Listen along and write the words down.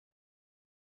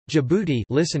Djibouti,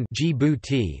 listen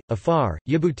Djibouti, Afar,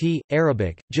 Yibuti,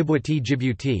 Arabic, Djibouti,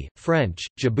 Djibouti, French,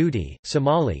 Djibouti,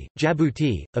 Somali,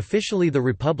 Djibouti, officially the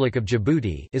Republic of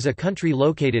Djibouti, is a country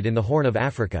located in the Horn of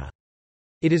Africa.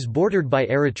 It is bordered by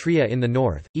Eritrea in the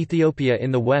north, Ethiopia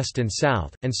in the west and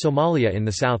south, and Somalia in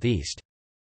the southeast.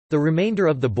 The remainder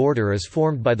of the border is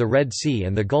formed by the Red Sea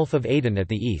and the Gulf of Aden at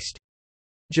the east.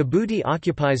 Djibouti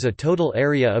occupies a total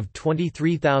area of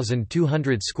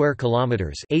 23,200 square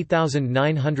kilometers,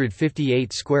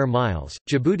 8,958 square miles.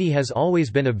 Djibouti has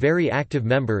always been a very active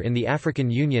member in the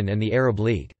African Union and the Arab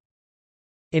League.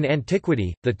 In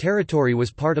antiquity, the territory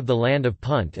was part of the land of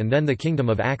Punt and then the Kingdom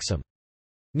of Aksum.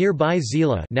 Nearby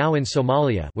Zila, now in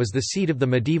Somalia, was the seat of the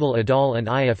medieval Adal and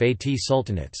Ifat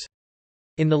Sultanates.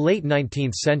 In the late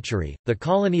 19th century, the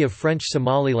colony of French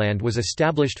Somaliland was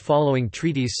established following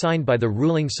treaties signed by the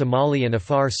ruling Somali and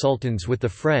Afar sultans with the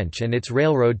French, and its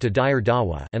railroad to Dire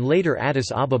Dawa and later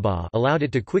Addis Ababa allowed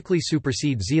it to quickly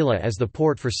supersede Zila as the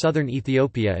port for southern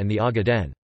Ethiopia and the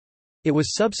Ogaden. It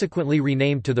was subsequently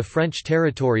renamed to the French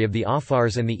territory of the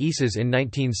Afars and the Isas in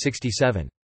 1967.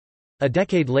 A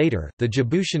decade later, the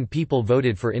Djiboutian people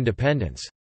voted for independence.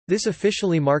 This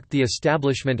officially marked the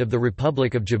establishment of the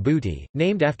Republic of Djibouti,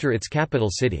 named after its capital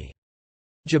city.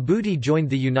 Djibouti joined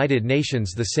the United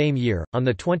Nations the same year, on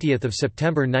 20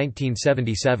 September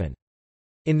 1977.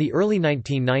 In the early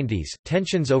 1990s,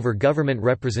 tensions over government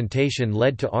representation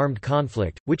led to armed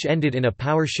conflict, which ended in a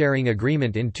power-sharing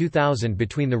agreement in 2000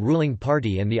 between the ruling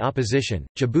party and the opposition.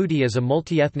 Djibouti is a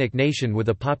multi-ethnic nation with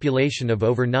a population of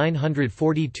over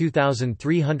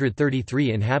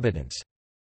 942,333 inhabitants.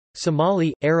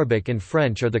 Somali, Arabic and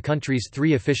French are the country's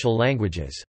three official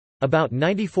languages. About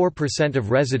 94%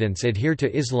 of residents adhere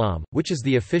to Islam, which is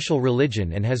the official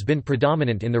religion and has been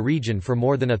predominant in the region for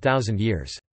more than 1,000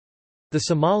 years. The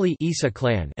Somali Isa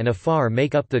clan and Afar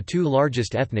make up the two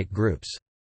largest ethnic groups.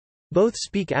 Both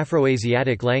speak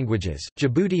Afroasiatic languages.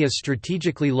 Djibouti is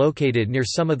strategically located near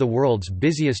some of the world's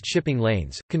busiest shipping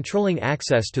lanes, controlling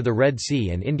access to the Red Sea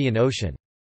and Indian Ocean.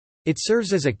 It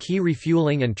serves as a key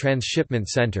refueling and transshipment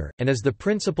center, and as the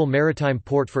principal maritime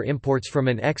port for imports from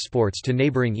and exports to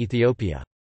neighboring Ethiopia.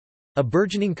 A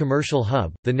burgeoning commercial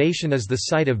hub, the nation is the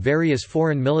site of various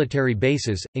foreign military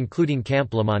bases, including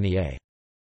Camp Lemonnier.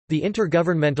 The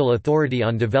Intergovernmental Authority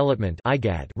on Development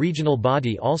regional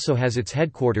body also has its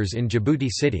headquarters in Djibouti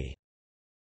City.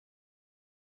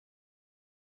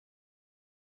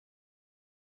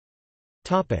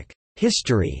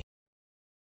 History.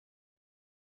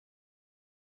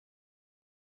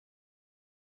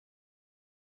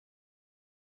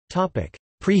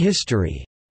 Prehistory.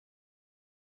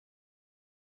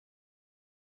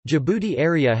 Djibouti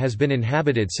area has been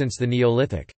inhabited since the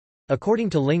Neolithic.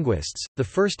 According to linguists, the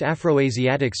first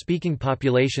Afroasiatic-speaking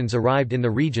populations arrived in the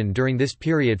region during this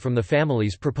period from the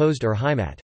families proposed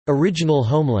Urheimat, original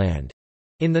homeland,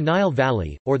 in the Nile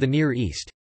Valley, or the Near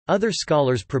East. Other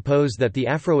scholars propose that the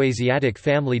Afroasiatic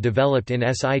family developed in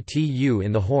situ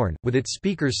in the Horn, with its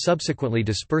speakers subsequently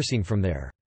dispersing from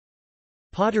there.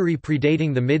 Pottery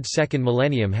predating the mid-2nd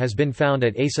millennium has been found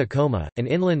at Asa Koma, an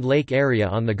inland lake area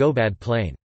on the Gobad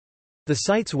Plain. The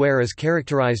site's wear is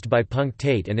characterized by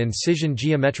punctate and incision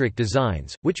geometric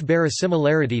designs, which bear a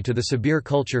similarity to the Sabir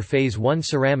culture Phase I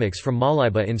ceramics from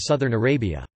Maliba in southern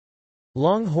Arabia.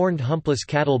 Long-horned humpless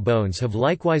cattle bones have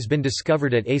likewise been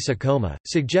discovered at Asa Koma,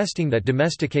 suggesting that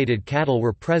domesticated cattle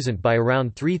were present by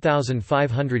around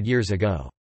 3,500 years ago.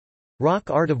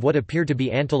 Rock art of what appear to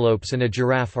be antelopes and a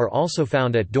giraffe are also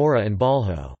found at Dora and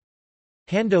Balho.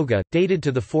 Handoga, dated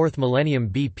to the 4th millennium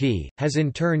BP, has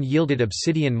in turn yielded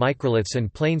obsidian microliths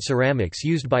and plain ceramics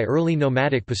used by early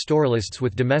nomadic pastoralists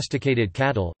with domesticated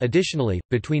cattle. Additionally,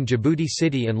 between Djibouti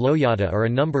City and Loyada are a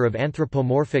number of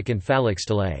anthropomorphic and phallic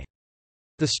stelae.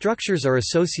 The structures are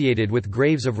associated with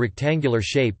graves of rectangular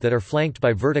shape that are flanked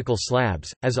by vertical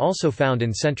slabs, as also found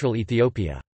in central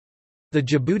Ethiopia. The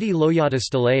Djibouti Loyada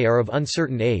stelae are of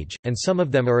uncertain age, and some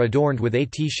of them are adorned with a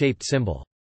T-shaped symbol.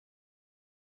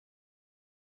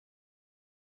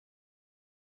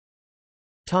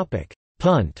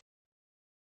 Punt.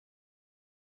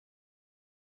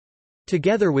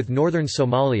 Together with northern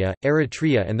Somalia,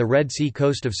 Eritrea and the Red Sea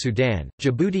coast of Sudan,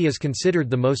 Djibouti is considered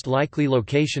the most likely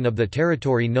location of the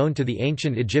territory known to the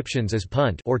ancient Egyptians as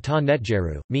Punt or Ta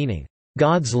Netjeru, meaning,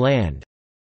 God's land.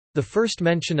 The first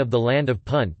mention of the land of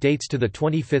Punt dates to the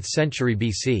 25th century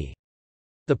BC.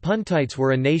 The Puntites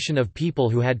were a nation of people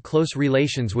who had close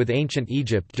relations with ancient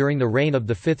Egypt during the reign of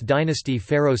the 5th dynasty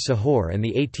pharaoh Sahor and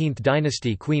the 18th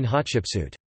dynasty Queen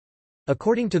Hatshepsut.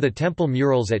 According to the temple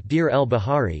murals at Deir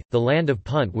el-Bahari, the land of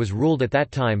Punt was ruled at that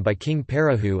time by King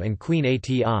Parahu and Queen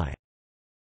Ati.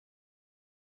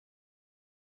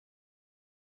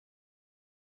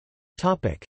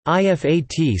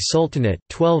 Ifat Sultanate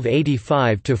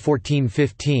 1285 to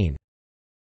 1415.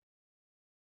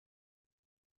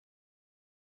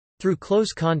 Through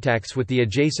close contacts with the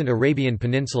adjacent Arabian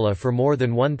Peninsula for more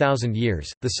than 1,000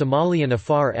 years, the Somali and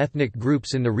Afar ethnic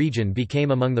groups in the region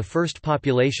became among the first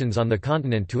populations on the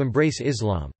continent to embrace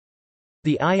Islam.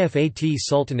 The Ifat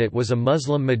Sultanate was a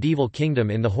Muslim medieval kingdom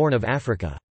in the Horn of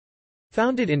Africa.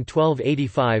 Founded in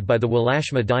 1285 by the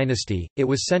Walashma dynasty, it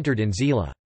was centered in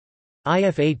Zila.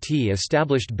 Ifat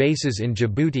established bases in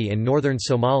Djibouti and northern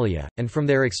Somalia, and from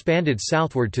there expanded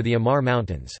southward to the Amar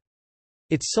Mountains.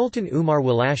 Its Sultan Umar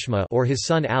Walashma, or his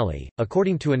son Ali,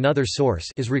 according to another source,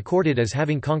 is recorded as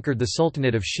having conquered the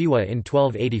Sultanate of Shewa in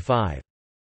 1285.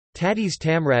 Tadis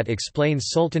Tamrat explains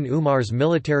Sultan Umar's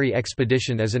military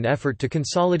expedition as an effort to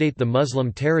consolidate the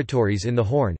Muslim territories in the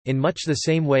Horn, in much the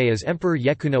same way as Emperor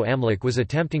Yekuno Amlik was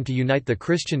attempting to unite the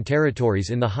Christian territories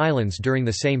in the highlands during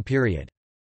the same period.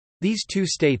 These two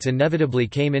states inevitably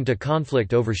came into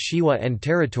conflict over Shewa and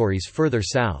territories further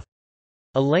south.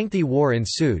 A lengthy war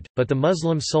ensued, but the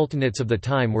Muslim sultanates of the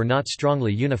time were not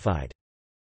strongly unified.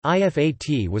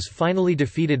 Ifat was finally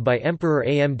defeated by Emperor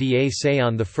Amda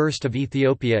Sayon I of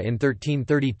Ethiopia in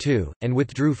 1332, and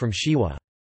withdrew from Shewa.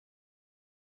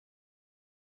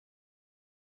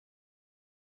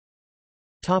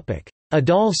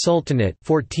 Adal Sultanate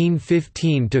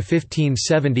 1415 to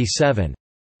 1577.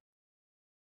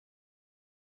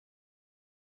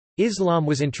 Islam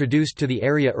was introduced to the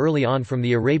area early on from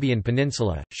the Arabian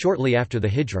Peninsula, shortly after the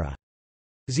Hijra.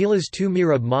 Zila's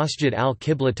two-mihrab Masjid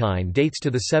al-Qiblatain dates to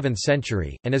the 7th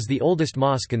century, and is the oldest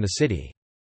mosque in the city.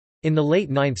 In the late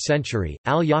 9th century,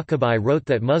 al-Yaqubi wrote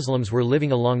that Muslims were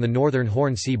living along the northern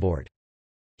Horn seaboard.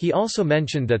 He also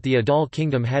mentioned that the Adal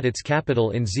kingdom had its capital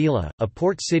in Zila, a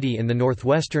port city in the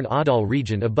northwestern Adal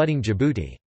region abutting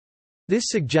Djibouti. This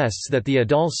suggests that the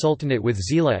Adal Sultanate with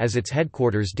Zila as its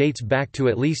headquarters dates back to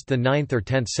at least the 9th or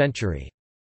 10th century.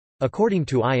 According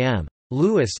to I.M.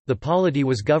 Lewis, the polity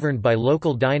was governed by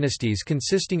local dynasties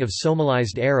consisting of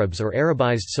Somalized Arabs or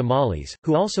Arabized Somalis,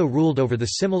 who also ruled over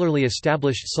the similarly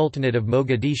established Sultanate of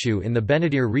Mogadishu in the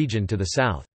Benadir region to the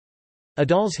south.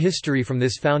 Adal's history from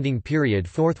this founding period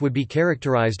forth would be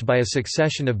characterized by a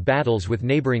succession of battles with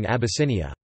neighboring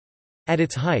Abyssinia. At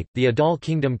its height, the Adal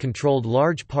kingdom controlled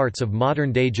large parts of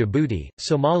modern-day Djibouti,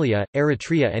 Somalia,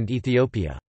 Eritrea and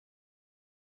Ethiopia.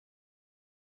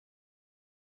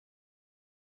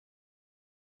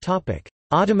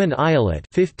 Ottoman Eyalet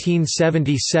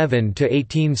 1577 to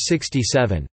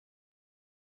 1867.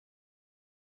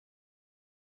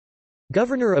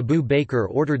 Governor Abu Bakr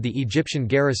ordered the Egyptian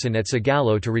garrison at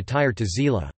Sagalo to retire to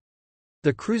Zila.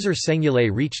 The cruiser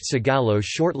Sengule reached Sagalo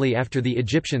shortly after the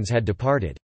Egyptians had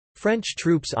departed. French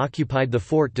troops occupied the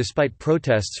fort despite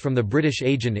protests from the British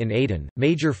agent in Aden,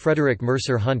 Major Frederick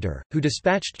Mercer Hunter, who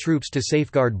dispatched troops to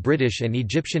safeguard British and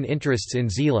Egyptian interests in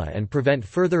Zila and prevent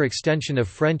further extension of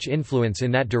French influence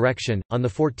in that direction. On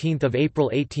 14 April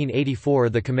 1884,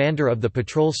 the commander of the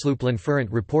patrol sloop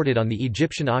L'Enfant reported on the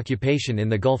Egyptian occupation in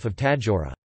the Gulf of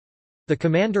Tadjoura. The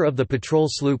commander of the patrol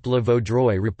sloop Le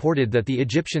Vaudreuil reported that the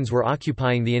Egyptians were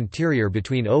occupying the interior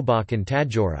between Obak and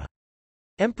Tadjoura.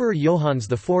 Emperor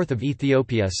Johannes IV of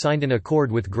Ethiopia signed an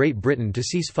accord with Great Britain to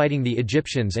cease fighting the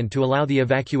Egyptians and to allow the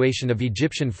evacuation of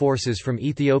Egyptian forces from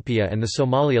Ethiopia and the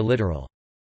Somalia littoral.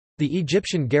 The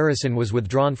Egyptian garrison was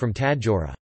withdrawn from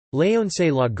Tadjoura.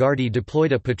 Léonce Lagarde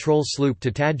deployed a patrol sloop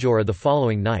to Tadjoura the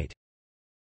following night.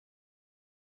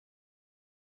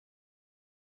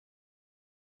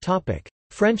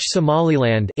 French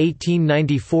Somaliland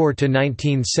 1894 to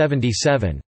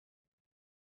 1977.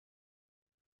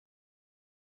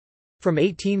 From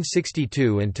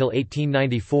 1862 until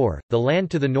 1894, the land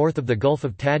to the north of the Gulf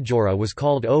of Tadjoura was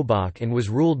called Obak and was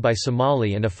ruled by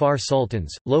Somali and Afar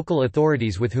sultans, local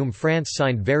authorities with whom France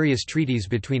signed various treaties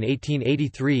between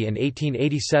 1883 and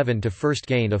 1887 to first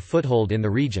gain a foothold in the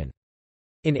region.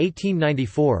 In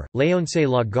 1894, Léonce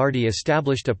Lagarde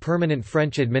established a permanent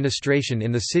French administration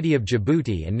in the city of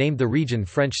Djibouti and named the region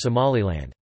French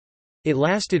Somaliland. It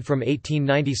lasted from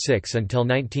 1896 until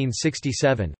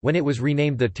 1967, when it was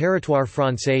renamed the Territoire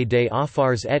Français des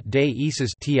Afars et des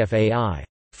Isses (TFAI),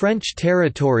 French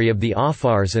Territory of the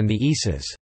Afars and the Isses.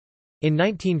 In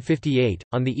 1958,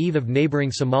 on the eve of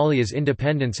neighboring Somalia's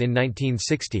independence in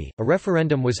 1960, a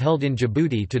referendum was held in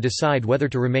Djibouti to decide whether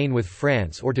to remain with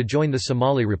France or to join the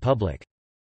Somali Republic.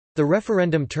 The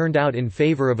referendum turned out in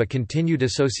favor of a continued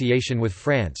association with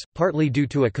France, partly due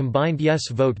to a combined yes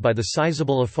vote by the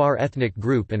sizable Afar ethnic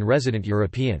group and resident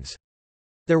Europeans.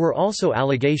 There were also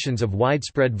allegations of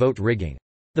widespread vote rigging.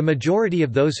 The majority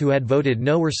of those who had voted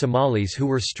no were Somalis who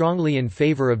were strongly in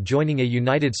favor of joining a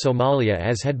united Somalia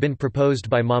as had been proposed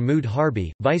by Mahmoud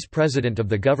Harbi, vice president of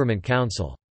the Government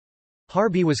Council.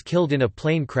 Harbi was killed in a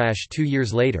plane crash 2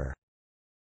 years later.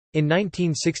 In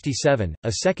 1967,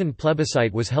 a second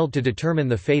plebiscite was held to determine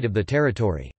the fate of the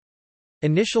territory.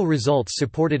 Initial results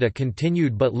supported a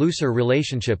continued but looser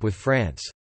relationship with France.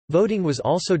 Voting was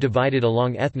also divided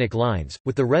along ethnic lines,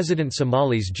 with the resident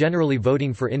Somalis generally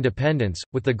voting for independence,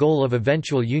 with the goal of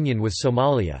eventual union with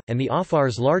Somalia, and the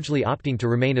Afars largely opting to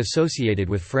remain associated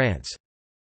with France.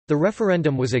 The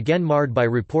referendum was again marred by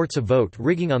reports of vote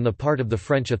rigging on the part of the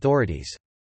French authorities.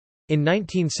 In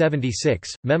 1976,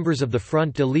 members of the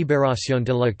Front de Libération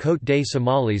de la Côte des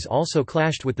Somalis also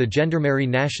clashed with the Gendarmerie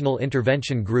National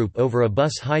Intervention Group over a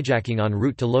bus hijacking en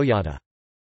route to Loyata.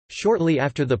 Shortly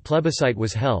after the plebiscite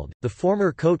was held, the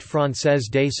former Côte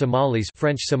Française des Somalis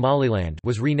French Somaliland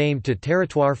was renamed to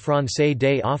Territoire Français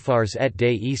des Afars et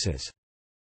des Isses.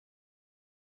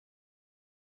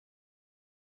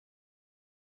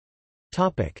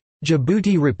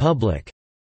 Djibouti Republic.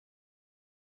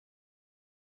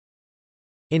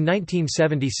 In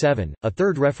 1977, a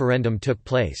third referendum took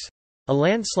place. A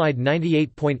landslide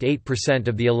 98.8%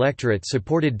 of the electorate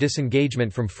supported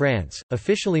disengagement from France,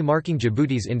 officially marking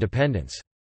Djibouti's independence.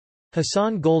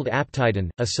 Hassan Gold Aptidon,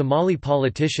 a Somali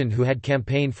politician who had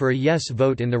campaigned for a yes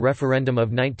vote in the referendum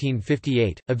of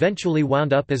 1958, eventually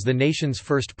wound up as the nation's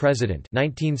first president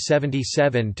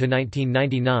 1977 to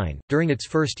 1999. During its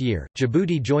first year,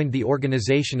 Djibouti joined the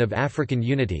Organization of African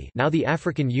Unity, now the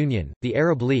African Union, the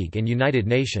Arab League and United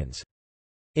Nations.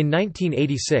 In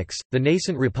 1986, the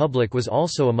nascent republic was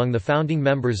also among the founding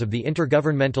members of the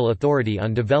Intergovernmental Authority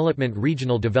on Development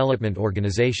Regional Development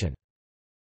Organization.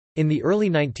 In the early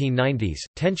 1990s,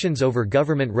 tensions over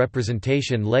government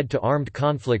representation led to armed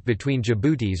conflict between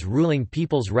Djibouti's ruling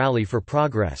People's Rally for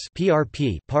Progress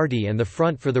 (PRP) party and the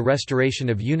Front for the Restoration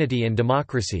of Unity and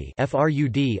Democracy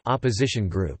 (FRUD) opposition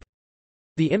group.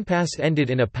 The impasse ended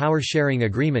in a power-sharing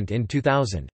agreement in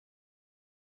 2000.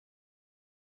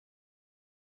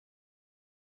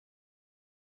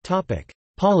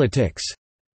 Politics.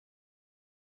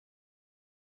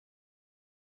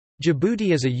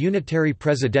 Djibouti is a unitary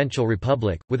presidential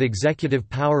republic, with executive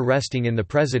power resting in the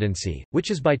presidency, which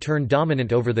is by turn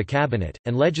dominant over the cabinet,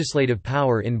 and legislative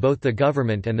power in both the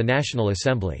government and the National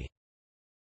Assembly.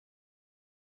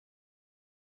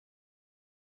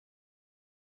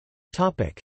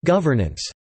 Governance.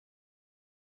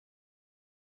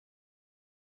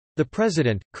 The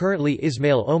president, currently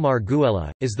Ismail Omar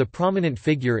Guelleh, is the prominent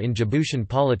figure in Djiboutian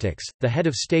politics, the head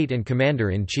of state and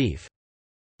commander-in-chief.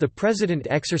 The president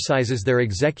exercises their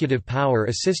executive power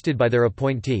assisted by their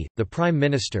appointee, the prime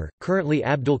minister, currently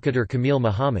Abdulkader Kamil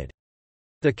Mohammed.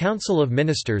 The Council of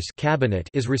Ministers cabinet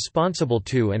is responsible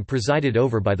to and presided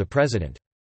over by the president.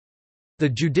 The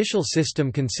judicial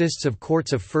system consists of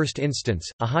courts of first instance,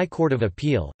 a High Court of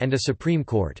Appeal, and a Supreme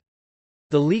Court.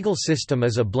 The legal system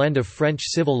is a blend of French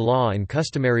civil law and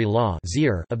customary law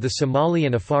of the Somali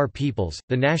and Afar peoples.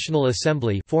 The National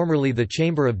Assembly, formerly the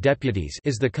Chamber of Deputies,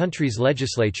 is the country's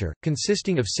legislature,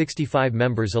 consisting of 65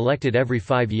 members elected every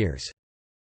 5 years.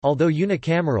 Although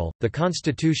unicameral, the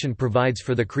constitution provides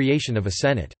for the creation of a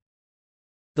Senate.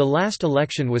 The last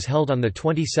election was held on the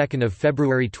 22nd of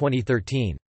February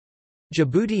 2013.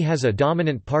 Djibouti has a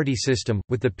dominant party system,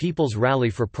 with the People's Rally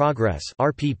for Progress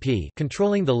 (RPP)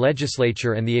 controlling the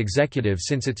legislature and the executive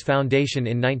since its foundation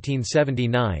in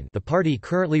 1979. The party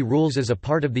currently rules as a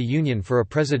part of the Union for a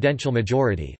presidential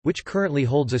majority, which currently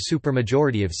holds a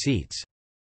supermajority of seats.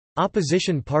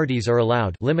 Opposition parties are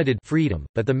allowed limited freedom,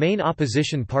 but the main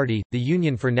opposition party, the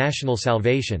Union for National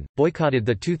Salvation, boycotted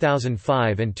the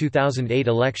 2005 and 2008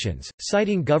 elections,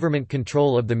 citing government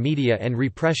control of the media and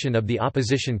repression of the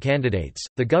opposition candidates.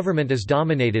 The government is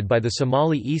dominated by the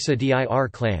Somali Isa Dir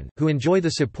clan, who enjoy the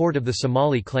support of the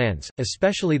Somali clans,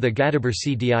 especially the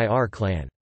Gadabursi Dir clan.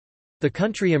 The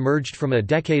country emerged from a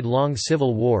decade-long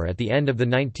civil war at the end of the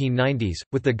 1990s,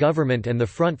 with the government and the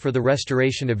Front for the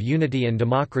Restoration of Unity and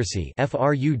Democracy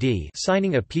 (FRUD)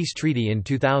 signing a peace treaty in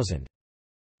 2000.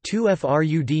 2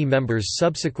 FRUD members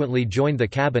subsequently joined the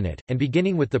cabinet, and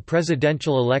beginning with the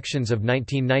presidential elections of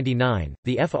 1999,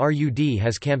 the FRUD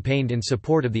has campaigned in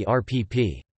support of the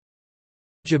RPP.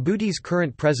 Djibouti's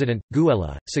current president,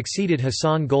 Guelleh, succeeded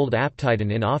Hassan Gold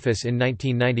Aptidon in office in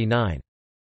 1999.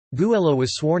 Guelleh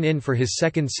was sworn in for his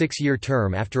second 6-year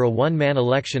term after a one-man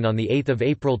election on 8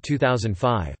 April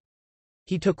 2005.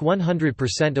 He took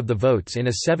 100% of the votes in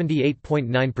a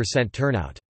 78.9%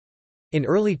 turnout. In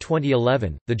early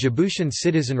 2011, the Djiboutian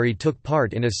citizenry took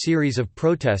part in a series of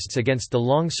protests against the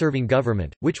long-serving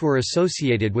government, which were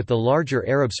associated with the larger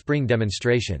Arab Spring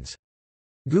demonstrations.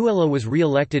 Guella was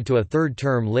re-elected to a third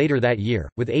term later that year,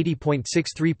 with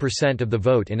 80.63% of the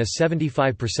vote in a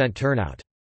 75% turnout.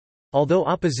 Although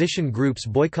opposition groups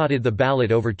boycotted the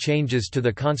ballot over changes to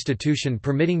the constitution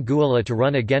permitting Guella to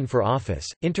run again for office,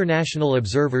 international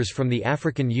observers from the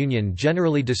African Union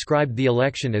generally described the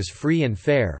election as free and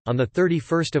fair. On the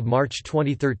 31st of March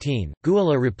 2013,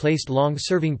 Guella replaced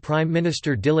long-serving Prime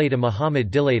Minister Dileita Mohamed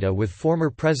Dileita with former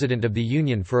President of the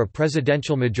Union for a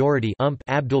presidential majority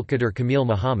Abdulkader Kamil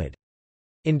Mohamed.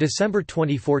 In December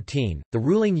 2014, the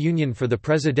ruling Union for the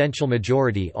Presidential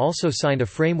Majority also signed a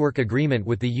framework agreement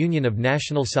with the Union of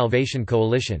National Salvation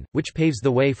Coalition, which paves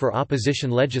the way for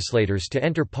opposition legislators to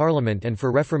enter parliament and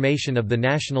for reformation of the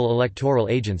National Electoral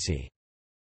Agency.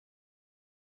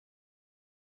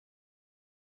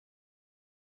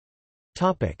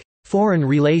 Foreign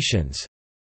relations.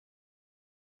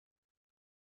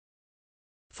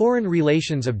 Foreign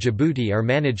relations of Djibouti are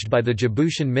managed by the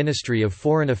Djiboutian Ministry of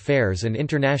Foreign Affairs and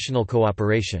International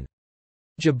Cooperation.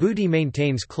 Djibouti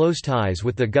maintains close ties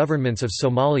with the governments of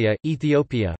Somalia,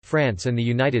 Ethiopia, France and the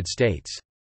United States.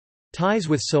 Ties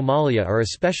with Somalia are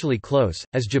especially close,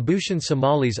 as Djiboutian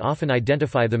Somalis often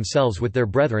identify themselves with their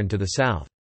brethren to the south.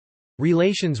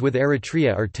 Relations with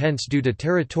Eritrea are tense due to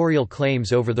territorial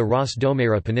claims over the Ras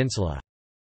Domeira Peninsula.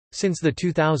 Since the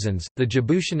 2000s, the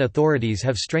Djiboutian authorities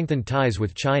have strengthened ties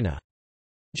with China.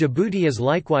 Djibouti is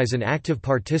likewise an active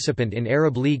participant in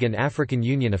Arab League and African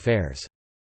Union affairs.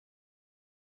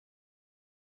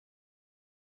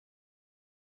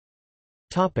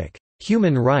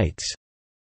 Human rights.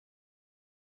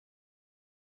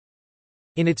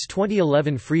 In its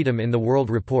 2011 Freedom in the World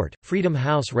report, Freedom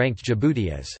House ranked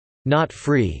Djibouti as not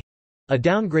free, a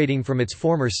downgrading from its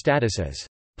former status as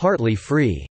partly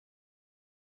free.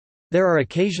 There are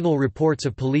occasional reports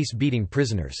of police beating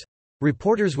prisoners.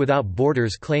 Reporters Without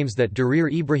Borders claims that Darir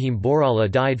Ibrahim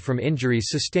Bourala died from injuries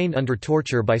sustained under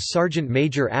torture by Sergeant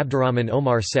Major Abdurrahman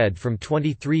Omar Said from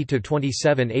 23 to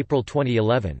 27 April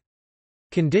 2011.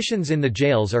 Conditions in the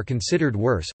jails are considered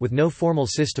worse, with no formal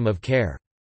system of care.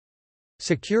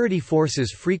 Security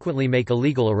forces frequently make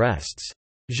illegal arrests.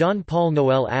 Jean-Paul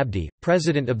Noël Abdi,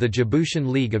 president of the Djiboutian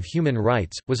League of Human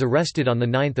Rights, was arrested on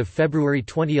 9 February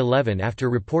 2011 after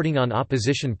reporting on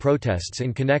opposition protests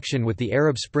in connection with the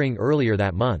Arab Spring earlier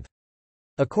that month.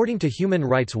 According to Human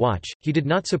Rights Watch, he did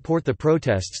not support the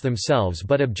protests themselves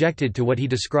but objected to what he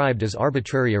described as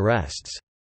arbitrary arrests.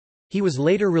 He was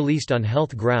later released on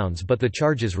health grounds, but the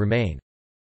charges remain.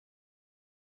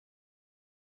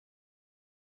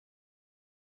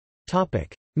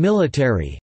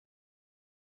 Military.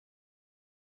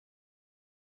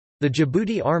 The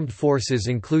Djibouti Armed Forces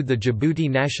include the Djibouti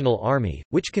National Army,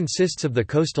 which consists of the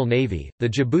Coastal Navy, the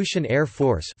Djiboutian Air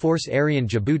Force Force Aérienne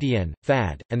Djiboutienne,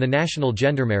 FAD, and the National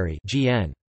Gendarmerie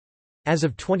 (GN). As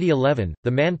of 2011, the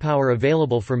manpower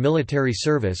available for military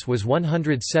service was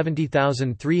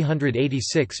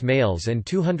 170,386 males and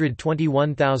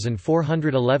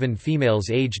 221,411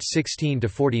 females aged 16 to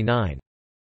 49.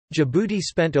 Djibouti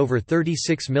spent over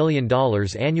 $36 million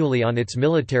annually on its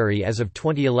military as of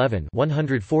 2011,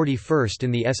 141st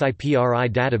in the SIPRI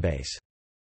database.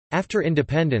 After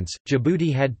independence,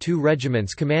 Djibouti had 2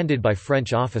 regiments commanded by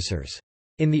French officers.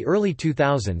 In the early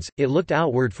 2000s, it looked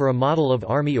outward for a model of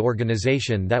army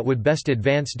organization that would best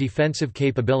advance defensive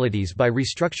capabilities by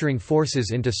restructuring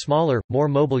forces into smaller, more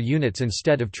mobile units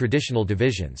instead of traditional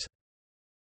divisions.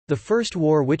 The first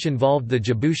war which involved the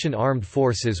Djiboutian armed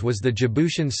forces was the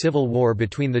Djiboutian Civil War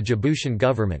between the Djiboutian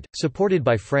government, supported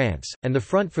by France, and the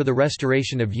Front for the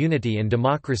Restoration of Unity and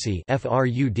Democracy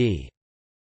 (FRUD).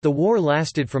 The war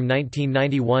lasted from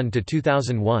 1991 to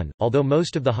 2001, although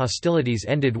most of the hostilities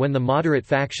ended when the moderate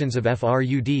factions of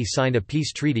FRUD signed a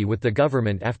peace treaty with the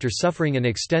government after suffering an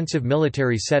extensive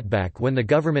military setback when the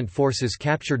government forces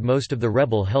captured most of the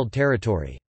rebel-held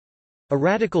territory. A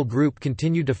radical group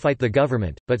continued to fight the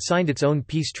government, but signed its own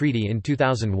peace treaty in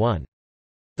 2001.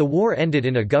 The war ended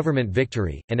in a government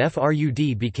victory, and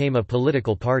FRUD became a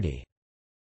political party.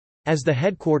 As the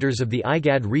headquarters of the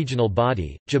IGAD regional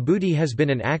body, Djibouti has been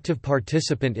an active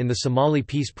participant in the Somali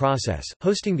peace process,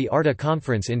 hosting the ARTA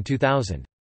conference in 2000.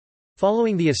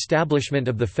 Following the establishment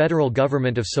of the federal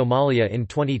government of Somalia in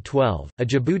 2012, a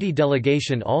Djibouti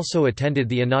delegation also attended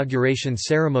the inauguration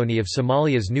ceremony of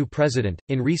Somalia's new president.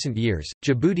 In recent years,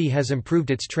 Djibouti has improved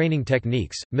its training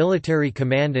techniques, military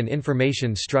command and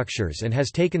information structures, and has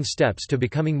taken steps to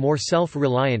becoming more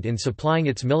self-reliant in supplying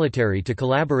its military to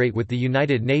collaborate with the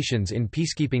United Nations in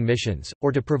peacekeeping missions,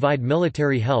 or to provide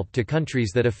military help to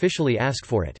countries that officially ask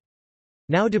for it.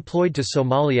 Now deployed to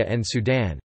Somalia and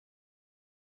Sudan.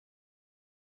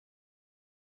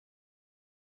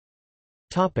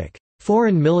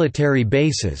 Foreign military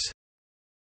bases.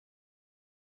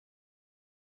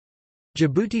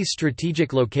 Djibouti's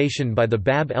strategic location by the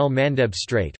Bab el-Mandeb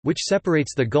Strait, which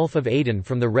separates the Gulf of Aden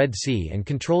from the Red Sea and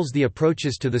controls the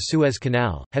approaches to the Suez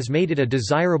Canal, has made it a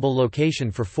desirable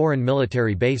location for foreign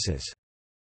military bases.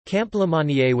 Camp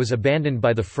Lemonnier was abandoned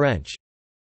by the French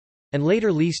and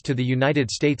later leased to the United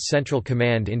States Central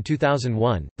Command in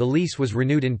 2001. The lease was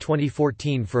renewed in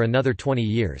 2014 for another 20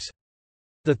 years.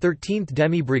 The 13th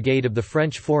Demi Brigade of the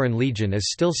French Foreign Legion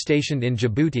is still stationed in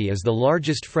Djibouti as the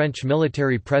largest French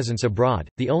military presence abroad,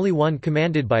 the only one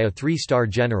commanded by a 3-star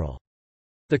general.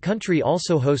 The country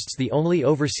also hosts the only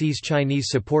overseas Chinese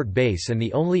support base and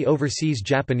the only overseas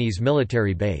Japanese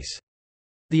military base.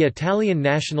 The Italian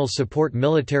National Support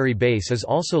Military Base is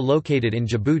also located in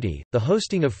Djibouti. The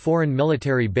hosting of foreign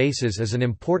military bases is an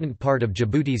important part of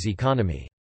Djibouti's economy.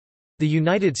 The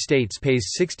United States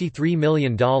pays $63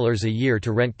 million a year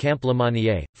to rent Camp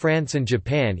Lemonnier, France and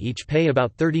Japan each pay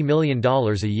about $30 million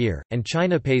a year, and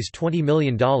China pays $20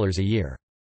 million a year.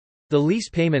 The lease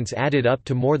payments added up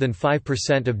to more than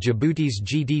 5% of Djibouti's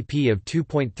GDP of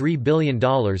 $2.3 billion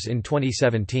in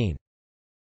 2017.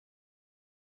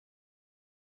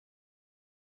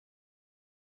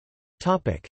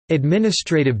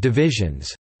 Administrative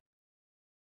divisions.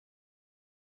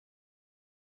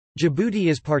 Djibouti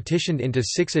is partitioned into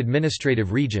 6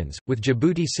 administrative regions, with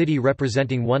Djibouti City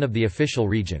representing one of the official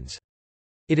regions.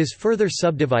 It is further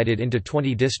subdivided into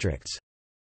 20 districts.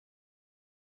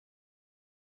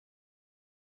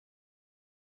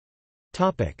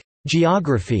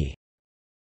 Geography.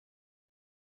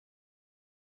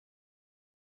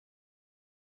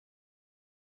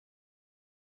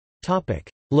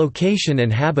 Location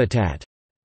and habitat.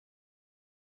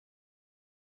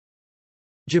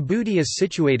 Djibouti is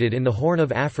situated in the Horn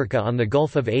of Africa on the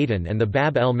Gulf of Aden and the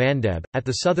Bab el-Mandeb, at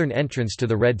the southern entrance to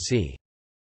the Red Sea.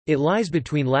 It lies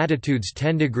between latitudes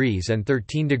 10 degrees and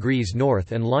 13 degrees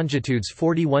north and longitudes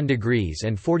 41 degrees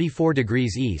and 44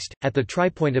 degrees east, at the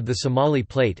tripoint of the Somali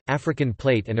Plate, African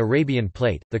Plate and Arabian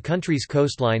Plate. The country's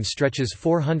coastline stretches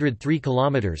 403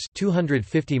 kilometers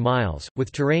 (250 miles),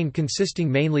 with terrain consisting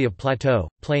mainly of plateau,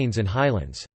 plains and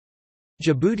highlands.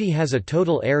 Djibouti has a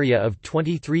total area of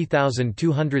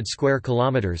 23,200 square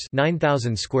kilometers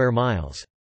 (9,000 square miles).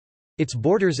 Its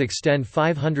borders extend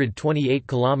 528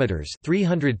 kilometers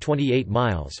 (328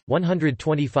 miles),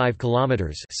 125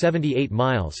 kilometers (78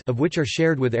 miles) of which are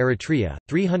shared with Eritrea,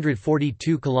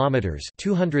 342 kilometers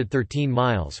 (213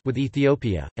 miles) with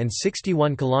Ethiopia, and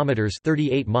 61 kilometers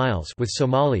 (38 miles) with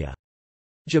Somalia.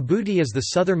 Djibouti is the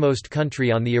southernmost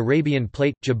country on the Arabian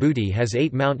Plate. Djibouti has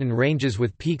 8 mountain ranges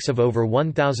with peaks of over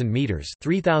 1,000 meters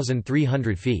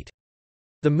 (3,300 feet).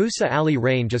 The Musa Ali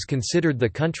Range is considered the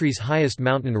country's highest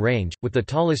mountain range, with the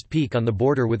tallest peak on the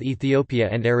border with Ethiopia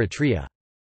and Eritrea.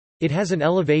 It has an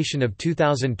elevation of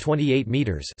 2,028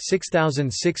 meters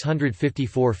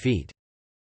 (6,654 feet).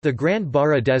 The Grand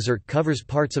Bara Desert covers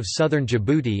parts of southern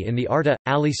Djibouti in the Arta,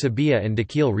 Ali Sabia and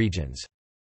Dakhil regions.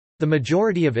 The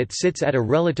majority of it sits at a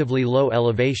relatively low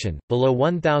elevation, below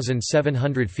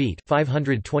 1,700 feet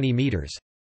 (520 meters).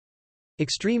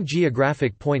 Extreme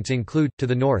geographic points include, to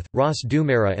the north, Ras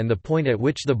Dumera and the point at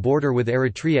which the border with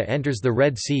Eritrea enters the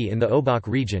Red Sea in the Obak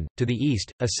region, to the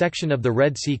east, a section of the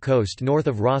Red Sea coast north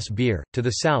of Ras Bir, to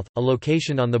the south, a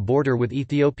location on the border with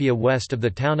Ethiopia west of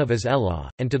the town of Az-Elah,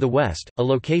 and to the west, a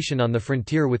location on the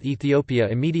frontier with Ethiopia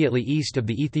immediately east of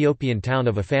the Ethiopian town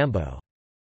of Afambo.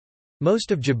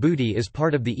 Most of Djibouti is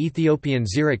part of the Ethiopian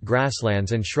xeric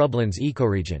grasslands and shrublands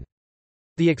ecoregion.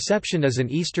 The exception is an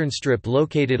eastern strip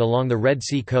located along the Red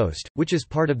Sea coast, which is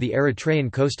part of the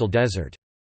Eritrean coastal desert.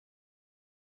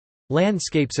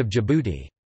 Landscapes of Djibouti.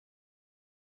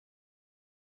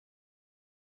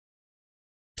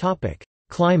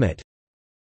 Climate.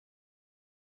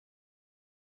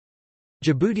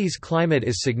 Djibouti's climate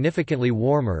is significantly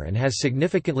warmer and has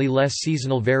significantly less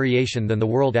seasonal variation than the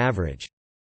world average.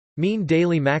 Mean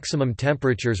daily maximum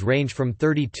temperatures range from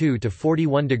 32 to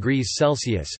 41 degrees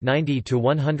Celsius (90 to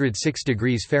 106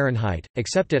 degrees Fahrenheit),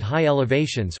 except at high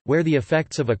elevations, where the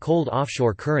effects of a cold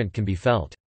offshore current can be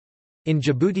felt. In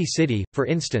Djibouti City, for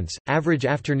instance, average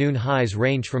afternoon highs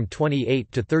range from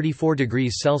 28 to 34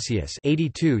 degrees Celsius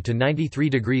 (82 to 93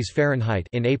 degrees Fahrenheit)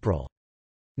 in April.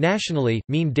 Nationally,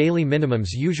 mean daily minimums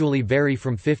usually vary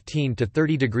from 15 to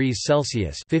 30 degrees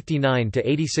Celsius (59 to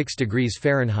 86 degrees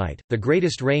Fahrenheit). The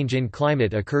greatest range in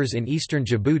climate occurs in eastern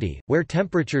Djibouti, where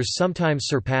temperatures sometimes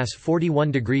surpass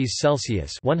 41 degrees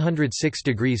Celsius (106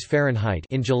 degrees Fahrenheit)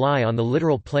 in July on the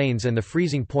littoral plains and the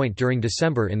freezing point during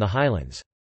December in the highlands.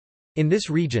 In this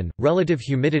region, relative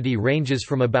humidity ranges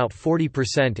from about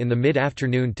 40% in the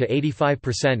mid-afternoon to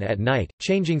 85% at night,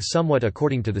 changing somewhat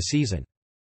according to the season.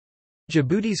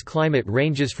 Djibouti's climate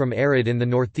ranges from arid in the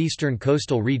northeastern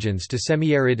coastal regions to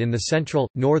semi-arid in the central,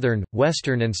 northern,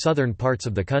 western and southern parts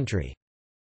of the country.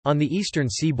 On the eastern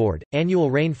seaboard, annual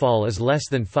rainfall is less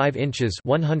than 5 inches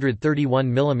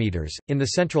 (131 millimeters). In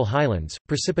the central highlands,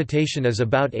 precipitation is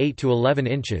about 8 to 11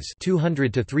 inches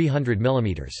 (200 to 300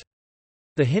 millimeters).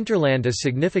 The hinterland is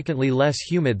significantly less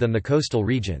humid than the coastal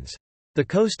regions. The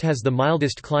coast has the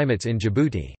mildest climates in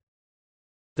Djibouti.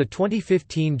 The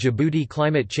 2015 Djibouti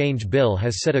Climate Change Bill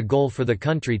has set a goal for the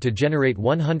country to generate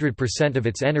 100% of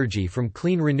its energy from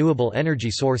clean renewable energy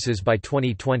sources by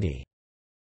 2020.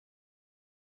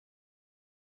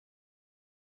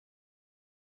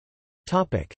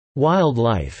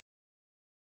 Wildlife.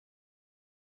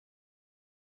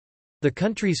 The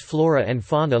country's flora and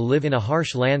fauna live in a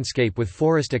harsh landscape, with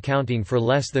forest accounting for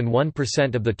less than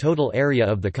 1% of the total area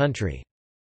of the country.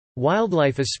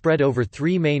 Wildlife is spread over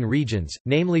 3 main regions,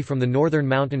 namely from the northern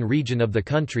mountain region of the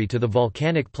country to the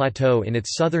volcanic plateau in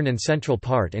its southern and central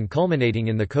part and culminating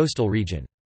in the coastal region.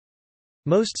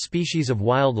 Most species of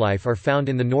wildlife are found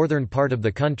in the northern part of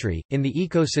the country, in the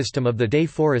ecosystem of the Day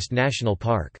Forest National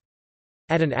Park.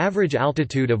 At an average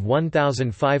altitude of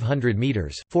 1,500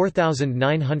 meters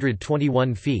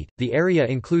 (4,921 feet), the area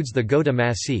includes the Ghouta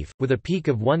Massif, with a peak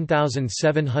of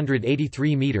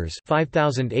 1,783 meters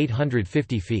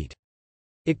 (5,850 feet).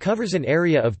 It covers an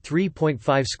area of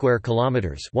 3.5 square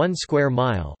kilometers (1 square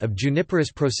mile) of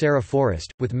juniperous Procera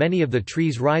forest, with many of the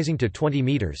trees rising to 20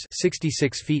 meters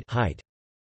 (66 feet) height.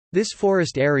 This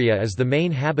forest area is the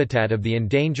main habitat of the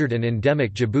endangered and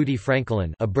endemic Djibouti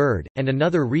francolin, a bird, and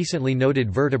another recently noted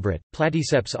vertebrate,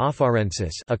 Platyceps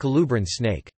afarensis, a colubrin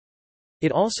snake.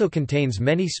 It also contains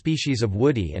many species of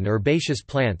woody and herbaceous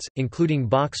plants, including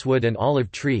boxwood and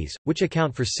olive trees, which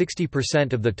account for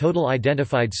 60% of the total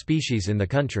identified species in the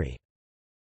country.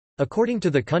 According to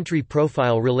the country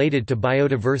profile related to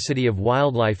biodiversity of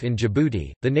wildlife in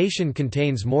Djibouti, the nation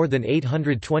contains more than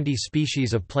 820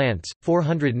 species of plants,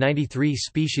 493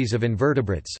 species of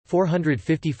invertebrates,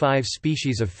 455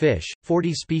 species of fish,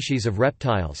 40 species of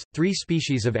reptiles, 3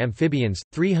 species of amphibians,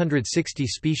 360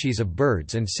 species of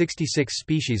birds and 66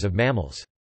 species of mammals.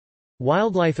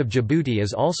 Wildlife of Djibouti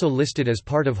is also listed as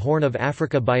part of Horn of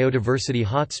Africa Biodiversity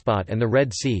Hotspot and the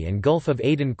Red Sea and Gulf of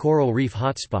Aden Coral Reef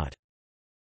Hotspot.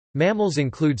 Mammals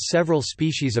include several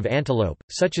species of antelope,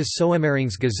 such as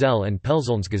Soemering's gazelle and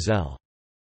Pelzone's gazelle.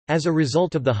 As a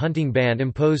result of the hunting ban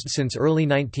imposed since early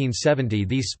 1970,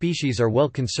 these species are well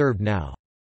conserved now.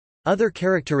 Other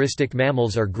characteristic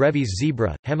mammals are Grevy's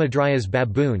zebra, Hamadryas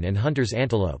baboon and hunter's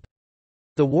antelope.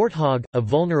 The warthog, a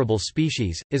vulnerable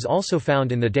species, is also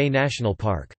found in the Day National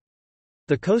Park.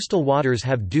 The coastal waters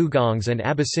have dugongs and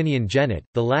Abyssinian genet,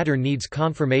 the latter needs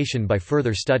confirmation by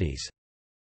further studies.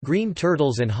 Green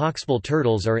turtles and hawksbill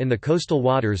turtles are in the coastal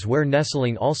waters where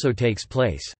nestling also takes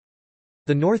place.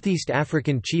 The northeast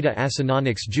African cheetah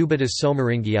Acinonyx jubatus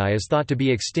soemeringi is thought to be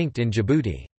extinct in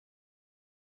Djibouti.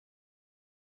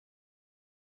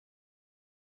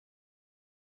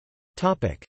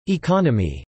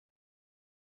 Economy.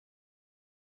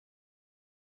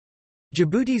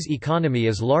 Djibouti's economy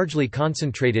is largely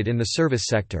concentrated in the service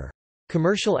sector.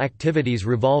 Commercial activities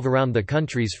revolve around the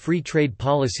country's free trade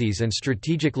policies and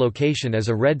strategic location as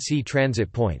a Red Sea transit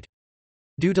point.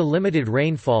 Due to limited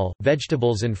rainfall,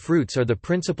 vegetables and fruits are the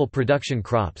principal production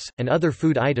crops, and other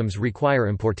food items require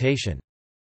importation.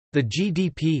 The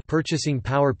GDP purchasing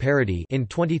power parity in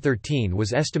 2013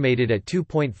 was estimated at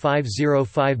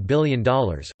 $2.505 billion,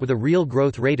 with a real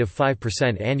growth rate of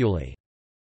 5% annually.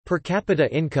 Per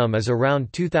capita income is around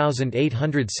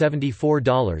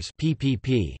 $2,874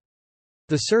 PPP.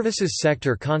 The services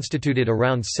sector constituted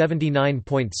around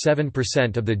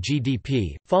 79.7% of the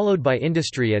GDP, followed by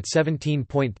industry at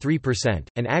 17.3%,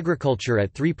 and agriculture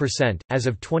at 3%. As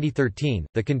of 2013,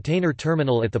 the container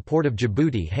terminal at the port of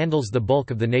Djibouti handles the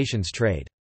bulk of the nation's trade.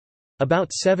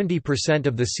 About 70%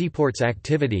 of the seaport's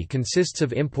activity consists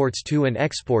of imports to and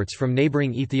exports from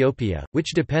neighboring Ethiopia,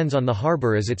 which depends on the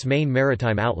harbor as its main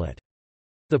maritime outlet.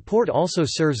 The port also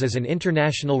serves as an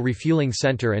international refueling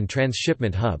center and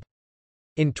transshipment hub.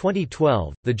 In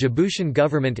 2012, the Djiboutian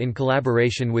government in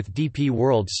collaboration with DP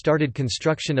World started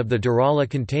construction of the Dirala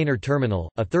Container Terminal,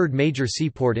 a third major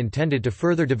seaport intended to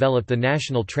further develop the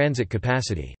national transit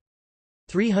capacity.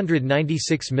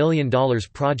 $396 million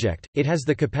project, it has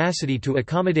the capacity to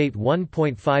accommodate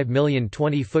 1.5 million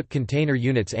 20-foot container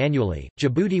units annually.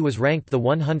 Djibouti was ranked the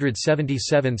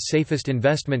 177th safest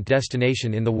investment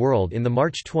destination in the world in the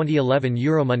March 2011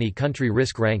 Euromoney country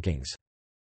risk rankings.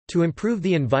 To improve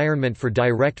the environment for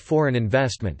direct foreign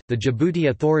investment, the Djibouti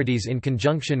authorities in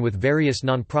conjunction with various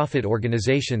non-profit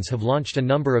organizations have launched a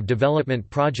number of development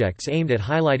projects aimed at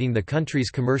highlighting the country's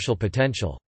commercial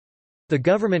potential. The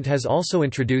government has also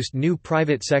introduced new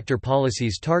private sector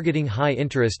policies targeting high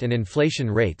interest and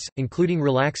inflation rates, including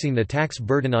relaxing the tax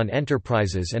burden on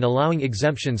enterprises and allowing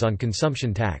exemptions on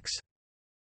consumption tax.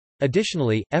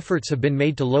 Additionally, efforts have been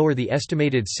made to lower the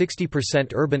estimated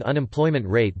 60% urban unemployment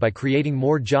rate by creating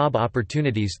more job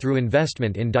opportunities through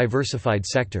investment in diversified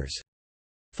sectors.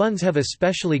 Funds have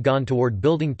especially gone toward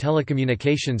building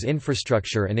telecommunications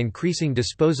infrastructure and increasing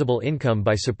disposable income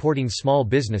by supporting small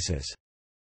businesses.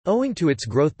 Owing to its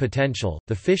growth potential,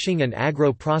 the fishing and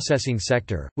agro-processing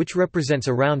sector, which represents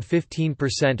around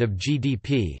 15% of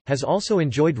GDP, has also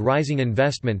enjoyed rising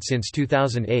investment since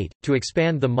 2008. To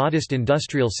expand the modest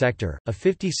industrial sector, a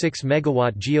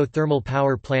 56-megawatt geothermal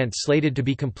power plant slated to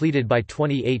be completed by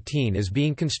 2018 is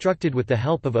being constructed with the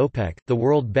help of OPEC, the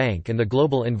World Bank and the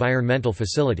Global Environmental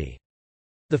Facility.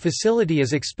 The facility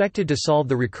is expected to solve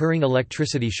the recurring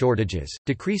electricity shortages,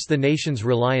 decrease the nation's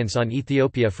reliance on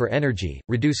Ethiopia for energy,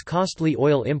 reduce costly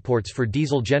oil imports for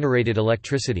diesel-generated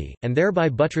electricity, and thereby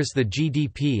buttress the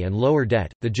GDP and lower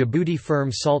debt. The Djibouti firm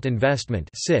Salt Investment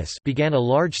 (SIS) began a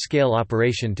large-scale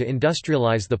operation to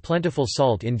industrialize the plentiful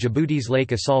salt in Djibouti's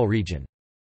Lake Assal region.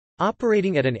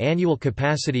 Operating at an annual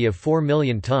capacity of 4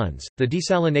 million tons, the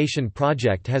desalination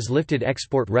project has lifted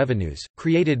export revenues,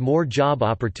 created more job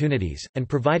opportunities, and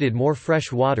provided more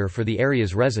fresh water for the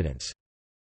area's residents.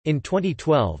 In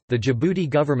 2012, the Djibouti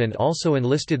government also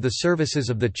enlisted the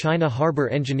services of the China Harbour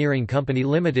Engineering Company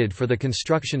Limited for the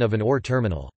construction of an ore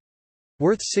terminal.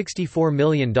 Worth $64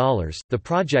 million, the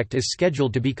project is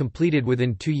scheduled to be completed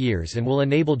within 2 years and will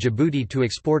enable Djibouti to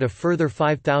export a further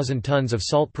 5,000 tons of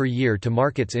salt per year to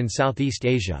markets in Southeast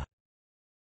Asia.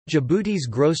 Djibouti's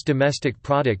gross domestic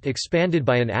product expanded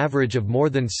by an average of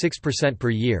more than 6% per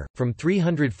year, from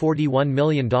 $341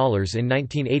 million in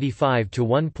 1985 to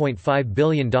 $1.5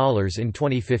 billion in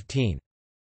 2015.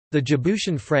 The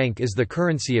Djiboutian franc is the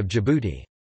currency of Djibouti.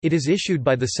 It is issued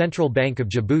by the Central Bank of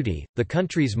Djibouti, the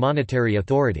country's monetary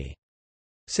authority.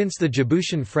 Since the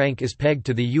Djiboutian franc is pegged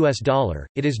to the US dollar,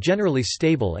 it is generally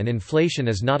stable and inflation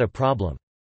is not a problem.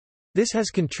 This has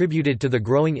contributed to the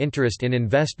growing interest in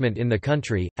investment in the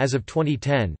country. As of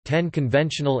 2010, 10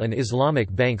 conventional and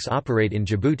Islamic banks operate in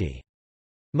Djibouti.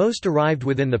 Most arrived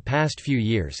within the past few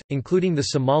years, including the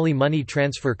Somali money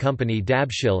transfer company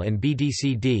Dabshil and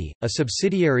BDCD, a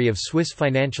subsidiary of Swiss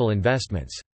Financial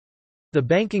Investments. The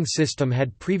banking system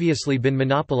had previously been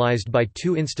monopolized by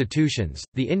two institutions,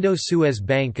 the Indo-Suez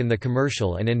Bank and the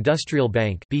Commercial and Industrial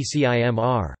Bank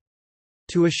 (BCIMR).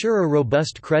 To assure a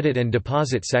robust credit and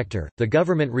deposit sector, the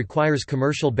government requires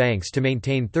commercial banks to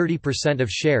maintain 30% of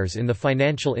shares in the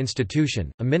financial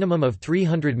institution. A minimum of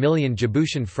 300 million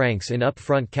Djiboutian francs in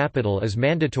upfront capital is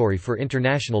mandatory for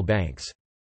international banks.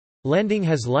 Lending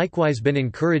has likewise been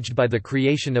encouraged by the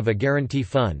creation of a guarantee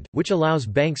fund, which allows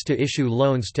banks to issue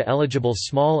loans to eligible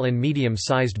small and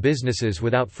medium-sized businesses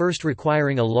without first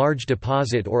requiring a large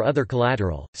deposit or other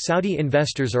collateral. Saudi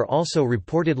investors are also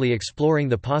reportedly exploring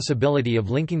the possibility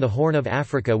of linking the Horn of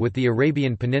Africa with the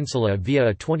Arabian Peninsula via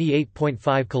a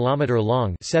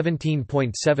 28.5-kilometer-long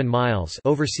 (17.7 miles)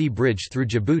 oversea bridge through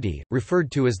Djibouti,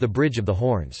 referred to as the Bridge of the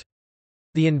Horns.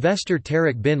 The investor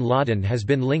Tariq bin Laden has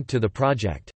been linked to the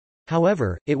project.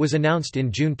 However, it was announced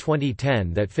in June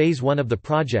 2010 that Phase 1 of the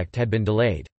project had been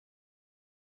delayed.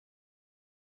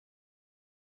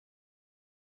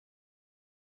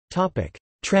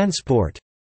 Transport.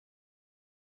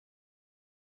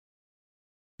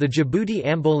 The Djibouti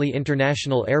Amboli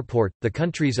International Airport, the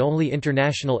country's only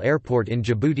international airport in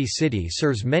Djibouti City,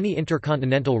 serves many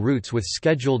intercontinental routes with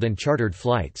scheduled and chartered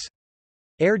flights.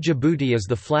 Air Djibouti is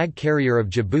the flag carrier of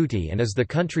Djibouti and is the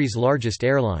country's largest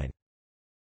airline.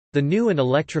 The new and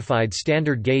electrified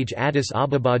standard gauge Addis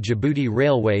Ababa-Djibouti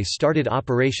Railway started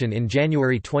operation in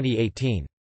January 2018.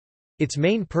 Its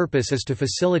main purpose is to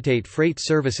facilitate freight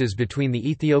services between the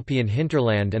Ethiopian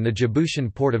hinterland and the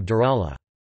Djiboutian port of Dirala.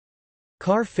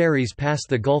 Car ferries pass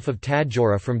the Gulf of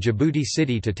Tadjoura from Djibouti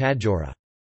City to Tadjoura.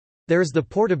 There is the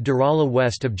port of Dirala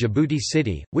west of Djibouti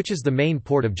City, which is the main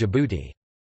port of Djibouti.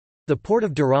 The port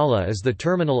of Darala is the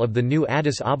terminal of the new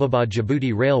Addis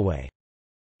Ababa-Djibouti Railway.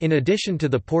 In addition to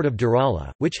the port of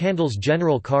Darala, which handles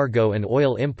general cargo and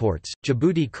oil imports,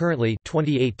 Djibouti currently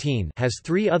 2018 has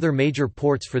 3 other major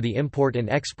ports for the import and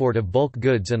export of bulk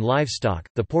goods and livestock: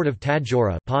 the port of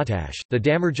Tadjoura potash, the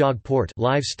Damerjog port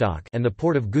livestock, and the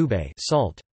port of Gubei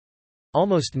salt.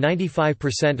 Almost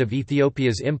 95% of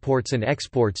Ethiopia's imports and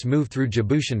exports move through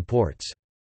Djiboutian ports.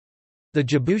 The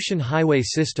Djiboutian highway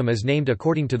system is named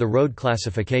according to the road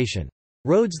classification.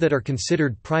 Roads that are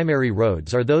considered primary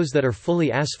roads are those that are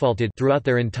fully asphalted throughout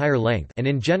their entire length, and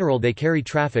in general they carry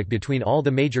traffic between all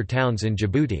the major towns in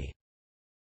Djibouti.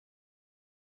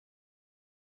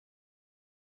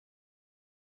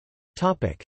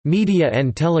 Topic: Media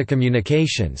and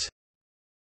telecommunications.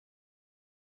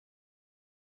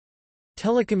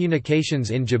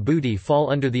 Telecommunications in Djibouti fall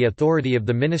under the authority of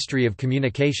the Ministry of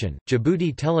Communication.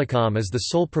 Djibouti Telecom is the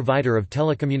sole provider of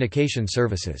telecommunication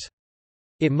services.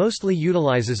 It mostly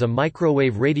utilizes a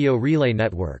microwave radio relay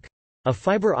network. A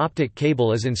fiber optic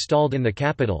cable is installed in the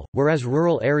capital, whereas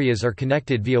rural areas are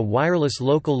connected via wireless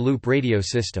local loop radio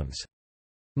systems.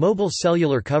 Mobile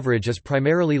cellular coverage is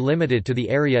primarily limited to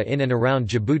the area in and around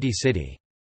Djibouti city.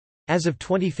 As of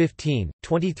 2015,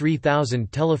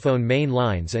 23,000 telephone main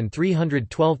lines and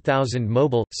 312,000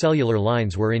 mobile, cellular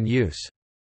lines were in use.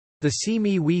 The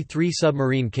Simi 3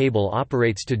 submarine cable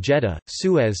operates to Jeddah,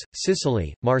 Suez,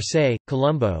 Sicily, Marseille,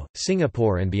 Colombo,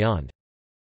 Singapore and beyond.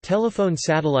 Telephone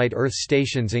satellite Earth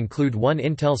stations include one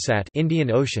Intelsat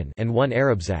Indian Ocean and one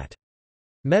Arabsat.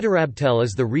 Medarabtel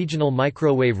is the regional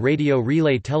microwave radio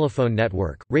relay telephone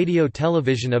network. Radio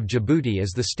Television of Djibouti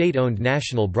is the state-owned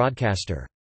national broadcaster.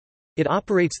 It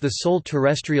operates the sole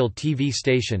terrestrial TV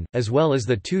station, as well as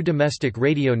the 2 domestic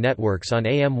radio networks on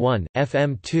AM1,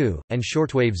 FM2, and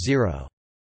shortwave 0.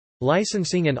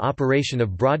 Licensing and operation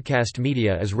of broadcast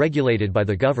media is regulated by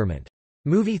the government.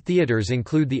 Movie theaters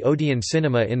include the Odeon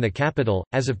Cinema in the capital.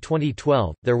 As of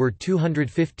 2012, there were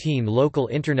 215 local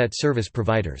Internet service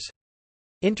providers.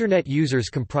 Internet users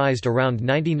comprised around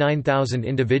 99,000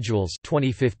 individuals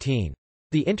 2015.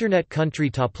 The Internet country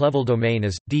top-level domain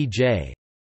is .dj.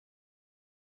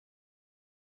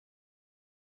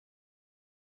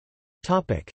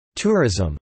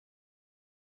 Tourism.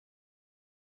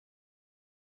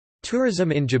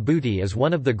 Tourism in Djibouti is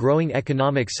one of the growing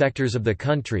economic sectors of the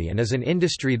country and is an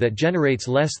industry that generates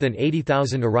less than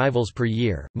 80,000 arrivals per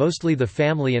year, mostly the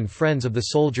family and friends of the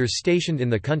soldiers stationed in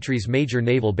the country's major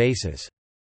naval bases.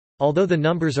 Although the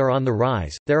numbers are on the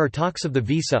rise, there are talks of the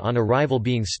visa on arrival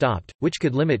being stopped, which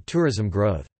could limit tourism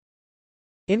growth.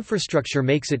 Infrastructure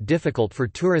makes it difficult for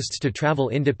tourists to travel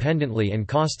independently and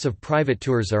costs of private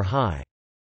tours are high.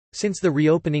 Since the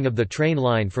reopening of the train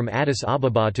line from Addis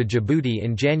Ababa to Djibouti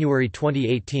in January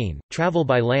 2018, travel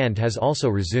by land has also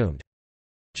resumed.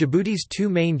 Djibouti's 2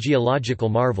 main geological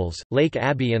marvels, Lake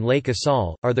Abyei and Lake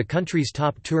Assal, are the country's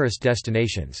top tourist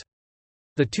destinations.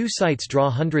 The 2 sites draw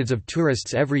hundreds of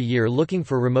tourists every year looking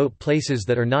for remote places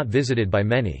that are not visited by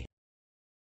many.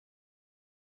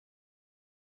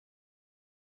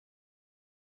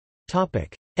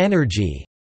 Energy.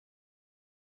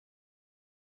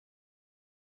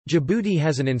 Djibouti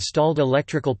has an installed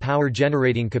electrical power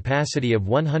generating capacity of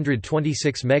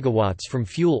 126 megawatts from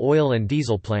fuel oil and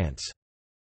diesel plants.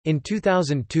 In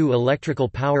 2002 electrical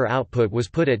power output was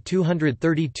put at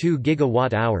 232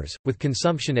 gigawatt-hours, with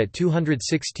consumption at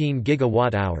 216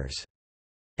 gigawatt-hours.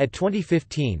 At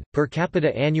 2015, per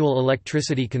capita annual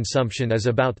electricity consumption is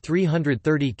about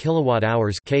 330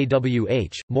 kilowatt-hours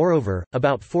 (kWh). Moreover,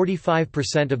 about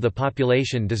 45% of the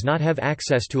population does not have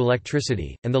access to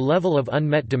electricity, and the level of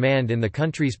unmet demand in the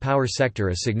country's power sector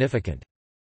is significant.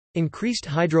 Increased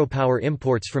hydropower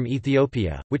imports from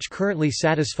Ethiopia, which currently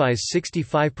satisfies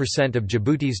 65% of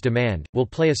Djibouti's demand, will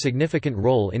play a significant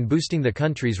role in boosting the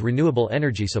country's renewable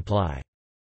energy supply.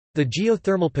 The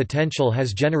geothermal potential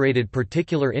has generated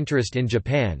particular interest in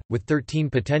Japan, with 13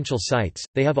 potential sites.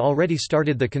 They have already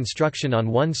started the construction on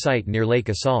one site near Lake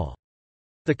Assal.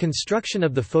 The construction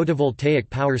of the photovoltaic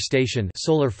power station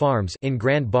solar farms in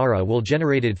Grand Bara will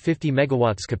generate 50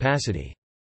 megawatts capacity.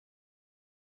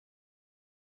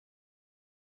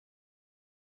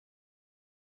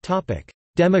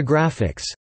 Demographics.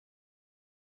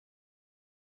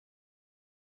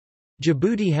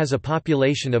 Djibouti has a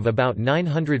population of about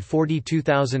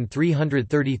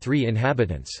 942,333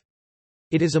 inhabitants.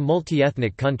 It is a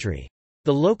multi-ethnic country.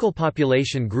 The local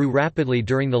population grew rapidly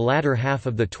during the latter half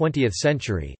of the 20th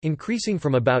century, increasing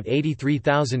from about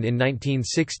 83,000 in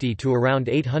 1960 to around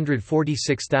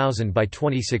 846,000 by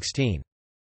 2016.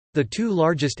 The 2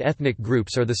 largest ethnic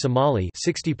groups are the Somali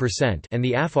 60% and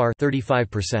the Afar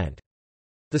 35%.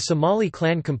 The Somali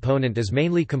clan component is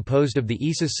mainly composed of the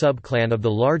Isas sub-clan of the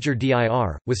larger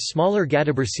Dir, with smaller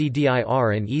Gadabursi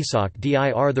Dir and Isak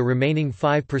Dir. The remaining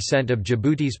 5% of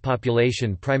Djibouti's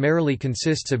population primarily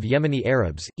consists of Yemeni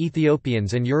Arabs,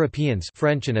 Ethiopians and Europeans,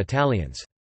 French and Italians.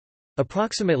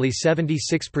 Approximately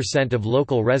 76% of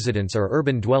local residents are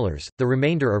urban dwellers, the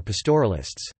remainder are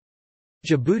pastoralists.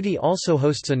 Djibouti also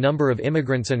hosts a number of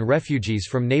immigrants and refugees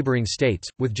from neighboring states,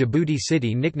 with Djibouti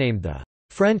City nicknamed the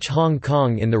French Hong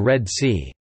Kong in the Red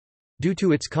Sea, due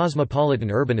to its cosmopolitan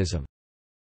urbanism.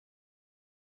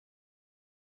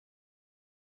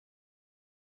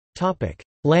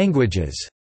 Languages.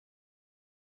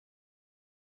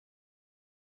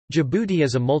 Djibouti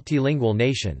is a multilingual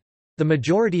nation. The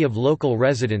majority of local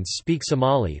residents speak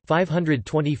Somali,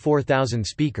 524,000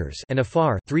 speakers, and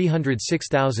Afar,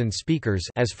 306,000 speakers,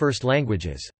 as first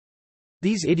languages.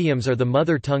 These idioms are the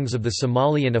mother tongues of the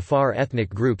Somali and Afar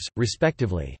ethnic groups,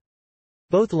 respectively.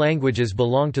 Both languages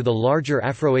belong to the larger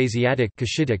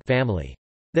Afroasiatic family.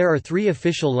 There are 3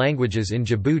 official languages in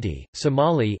Djibouti: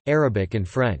 Somali, Arabic and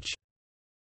French.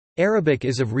 Arabic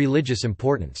is of religious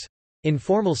importance. In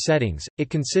formal settings, it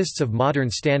consists of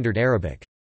modern Standard Arabic.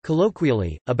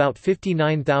 Colloquially, about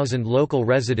 59,000 local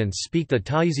residents speak the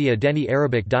Taizi Adeni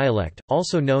Arabic dialect,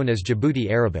 also known as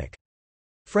Djibouti Arabic.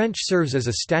 French serves as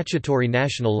a statutory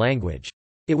national language.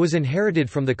 It was inherited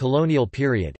from the colonial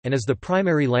period, and is the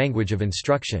primary language of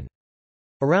instruction.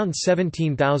 Around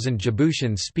 17,000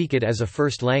 Djiboutians speak it as a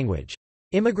first language.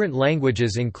 Immigrant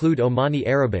languages include Omani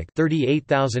Arabic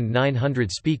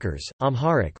 38,900 speakers,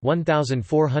 Amharic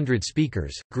 1,400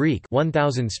 speakers, Greek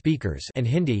 1,000 speakers and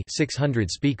Hindi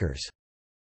 600 speakers.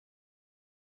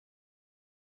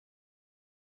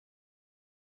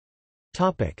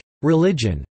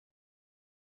 Religion.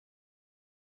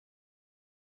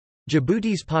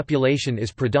 Djibouti's population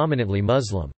is predominantly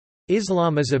Muslim.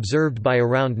 Islam is observed by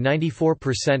around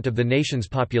 94% of the nation's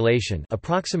population,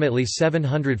 approximately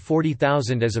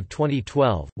 740,000 as of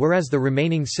 2012, whereas the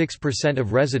remaining 6%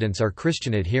 of residents are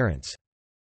Christian adherents.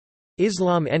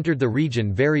 Islam entered the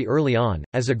region very early on,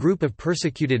 as a group of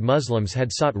persecuted Muslims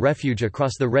had sought refuge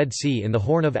across the Red Sea in the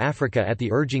Horn of Africa at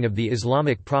the urging of the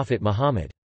Islamic prophet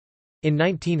Muhammad. In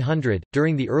 1900,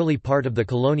 during the early part of the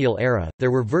colonial era, there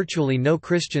were virtually no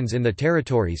Christians in the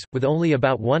territories, with only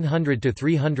about 100 to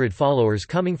 300 followers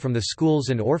coming from the schools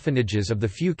and orphanages of the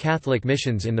few Catholic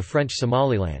missions in the French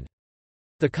Somaliland.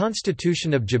 The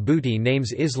Constitution of Djibouti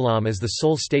names Islam as the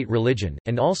sole state religion,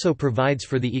 and also provides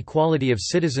for the equality of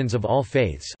citizens of all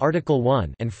faiths Article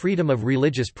 1 and freedom of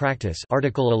religious practice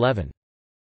Article 11.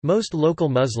 Most local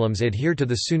Muslims adhere to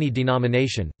the Sunni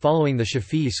denomination, following the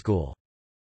Shafi'i school.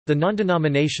 The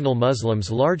non-denominational Muslims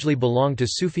largely belong to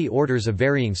Sufi orders of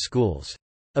varying schools.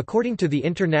 According to the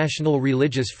International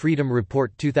Religious Freedom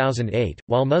Report 2008,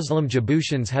 while Muslim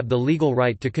Djiboutians have the legal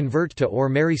right to convert to or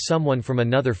marry someone from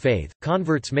another faith,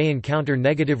 converts may encounter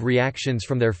negative reactions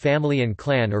from their family and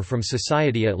clan or from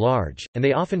society at large, and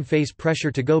they often face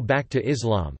pressure to go back to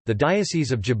Islam. The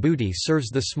Diocese of Djibouti serves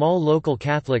the small local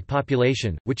Catholic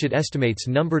population, which it estimates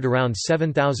numbered around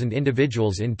 7,000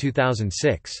 individuals in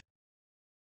 2006.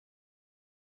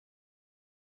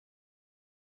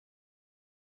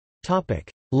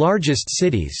 Largest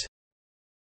cities.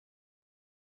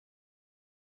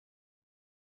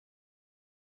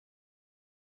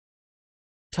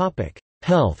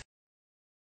 Health.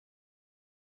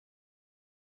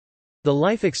 The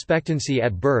life expectancy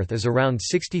at birth is around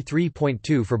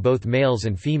 63.2 for both males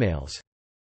and females.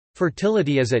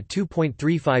 Fertility is at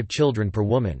 2.35 children per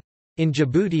woman. In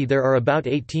Djibouti there are about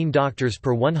 18 doctors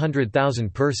per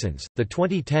 100,000 persons. The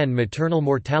 2010 maternal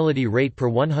mortality rate per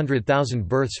 100,000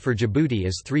 births for Djibouti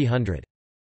is 300.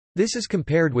 This is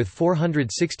compared with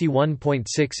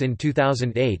 461.6 in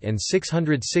 2008 and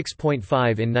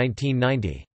 606.5 in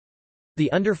 1990.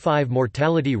 The under 5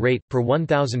 mortality rate, per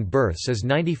 1,000 births is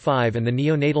 95 and the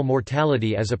neonatal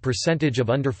mortality as a percentage of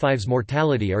under 5's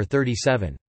mortality are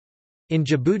 37. In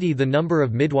Djibouti the number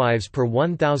of midwives per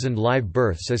 1,000 live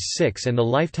births is 6 and the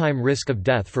lifetime risk of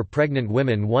death for pregnant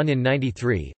women 1 in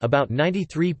 93. About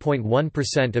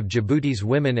 93.1% of Djibouti's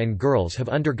women and girls have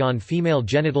undergone female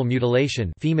genital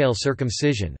mutilation, female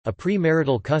circumcision, a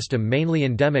premarital custom mainly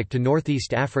endemic to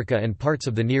Northeast Africa and parts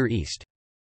of the Near East.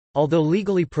 Although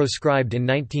legally proscribed in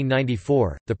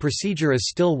 1994, the procedure is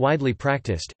still widely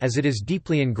practiced, as it is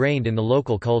deeply ingrained in the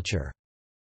local culture.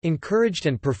 Encouraged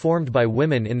and performed by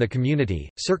women in the community,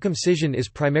 circumcision is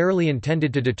primarily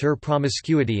intended to deter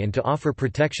promiscuity and to offer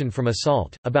protection from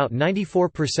assault. About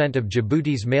 94% of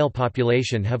Djibouti's male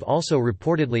population have also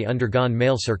reportedly undergone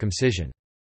male circumcision.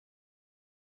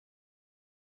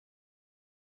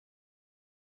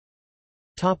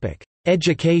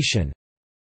 Education.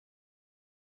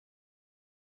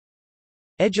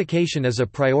 Education is a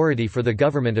priority for the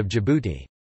government of Djibouti.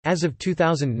 As of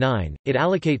 2009, it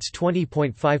allocates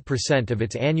 20.5% of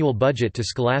its annual budget to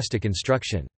scholastic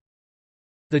instruction.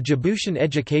 The Djiboutian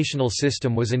educational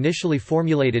system was initially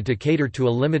formulated to cater to a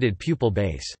limited pupil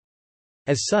base.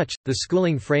 As such, the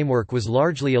schooling framework was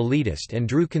largely elitist and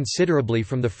drew considerably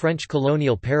from the French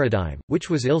colonial paradigm, which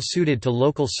was ill-suited to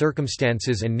local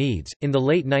circumstances and needs. In the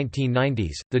late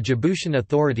 1990s, the Djiboutian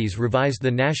authorities revised the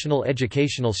national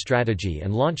educational strategy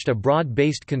and launched a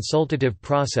broad-based consultative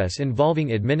process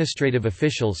involving administrative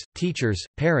officials, teachers,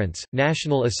 parents,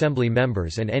 National Assembly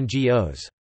members and NGOs.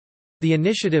 The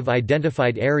initiative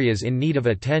identified areas in need of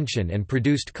attention and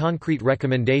produced concrete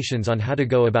recommendations on how to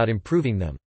go about improving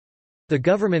them. The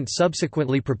government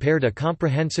subsequently prepared a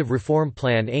comprehensive reform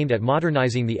plan aimed at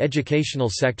modernizing the educational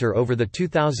sector over the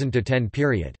 2000–10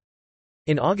 period.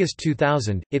 In August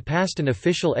 2000, it passed an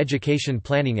official Education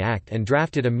Planning Act and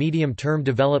drafted a medium-term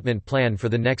development plan for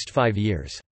the next 5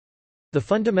 years. The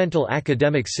fundamental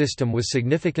academic system was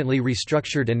significantly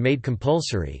restructured and made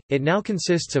compulsory. It now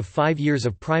consists of 5 years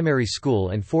of primary school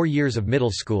and 4 years of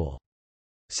middle school.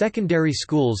 Secondary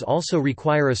schools also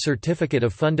require a certificate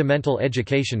of fundamental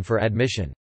education for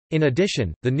admission. In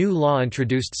addition, the new law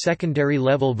introduced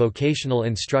secondary-level vocational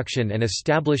instruction and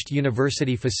established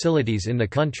university facilities in the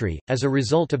country. As a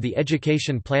result of the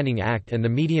Education Planning Act and the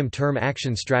Medium-Term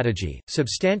Action Strategy,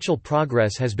 substantial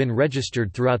progress has been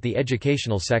registered throughout the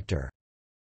educational sector.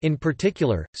 In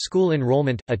particular, school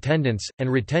enrollment, attendance, and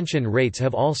retention rates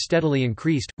have all steadily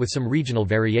increased, with some regional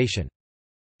variation.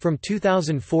 From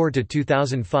 2004 to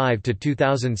 2005 to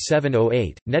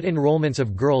 2007–08, net enrollments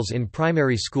of girls in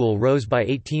primary school rose by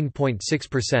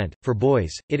 18.6%, for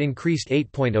boys, it increased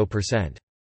 8.0%.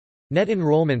 Net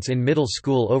enrollments in middle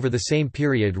school over the same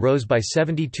period rose by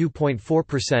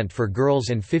 72.4% for girls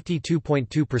and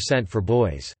 52.2% for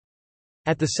boys.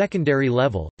 At the secondary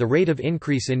level, the rate of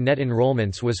increase in net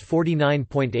enrollments was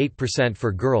 49.8%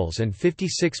 for girls and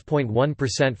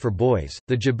 56.1% for boys.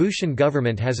 The Djiboutian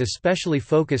government has especially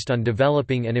focused on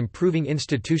developing and improving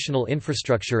institutional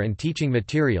infrastructure and teaching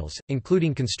materials,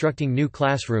 including constructing new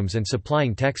classrooms and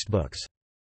supplying textbooks.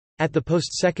 At the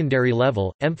post-secondary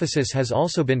level, emphasis has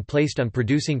also been placed on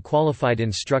producing qualified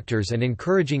instructors and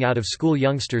encouraging out-of-school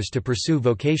youngsters to pursue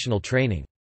vocational training.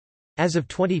 As of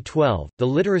 2012, the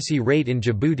literacy rate in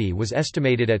Djibouti was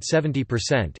estimated at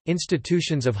 70%.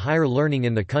 Institutions of higher learning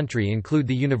in the country include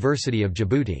the University of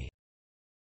Djibouti.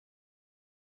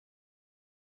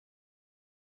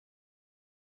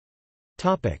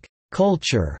 Topic: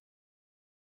 Culture.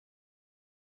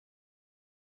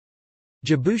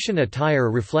 Djiboutian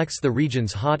attire reflects the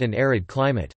region's hot and arid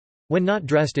climate. When not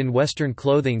dressed in Western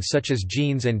clothing such as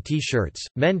jeans and T-shirts,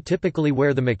 men typically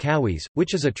wear the makawis,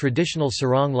 which is a traditional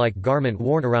sarong-like garment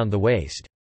worn around the waist.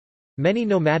 Many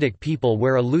nomadic people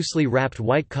wear a loosely wrapped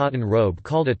white cotton robe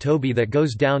called a toby that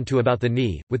goes down to about the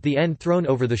knee, with the end thrown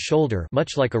over the shoulder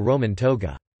much like a Roman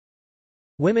toga.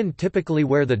 Women typically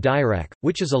wear the dirak,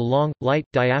 which is a long, light,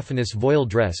 diaphanous voile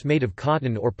dress made of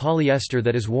cotton or polyester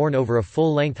that is worn over a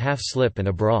full-length half-slip and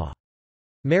a bra.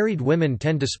 Married women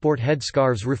tend to sport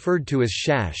headscarves referred to as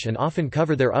shash and often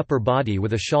cover their upper body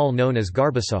with a shawl known as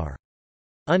garbasar.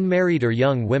 Unmarried or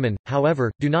young women,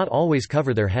 however, do not always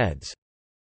cover their heads.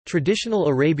 Traditional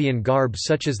Arabian garb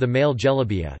such as the male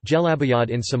jellabiyad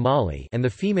in Somali and the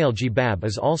female jibab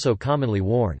is also commonly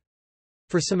worn.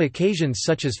 For some occasions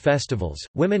such as festivals,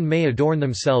 women may adorn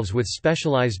themselves with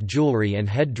specialized jewelry and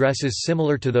head dresses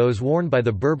similar to those worn by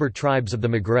the Berber tribes of the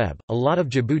Maghreb. A lot of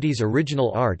Djibouti's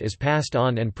original art is passed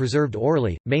on and preserved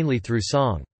orally, mainly through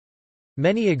song.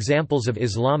 Many examples of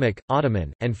Islamic,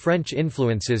 Ottoman, and French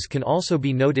influences can also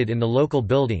be noted in the local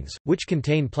buildings, which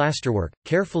contain plasterwork,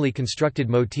 carefully constructed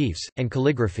motifs, and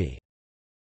calligraphy.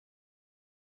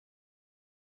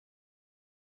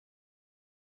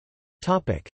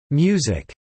 Music.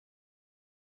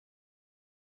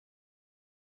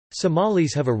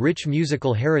 Somalis have a rich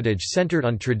musical heritage centered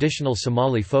on traditional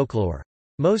Somali folklore.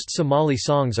 Most Somali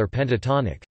songs are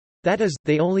pentatonic. That is,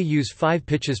 they only use 5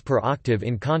 pitches per octave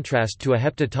in contrast to a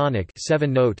heptatonic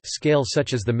 7-note scale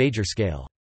such as the major scale.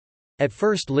 At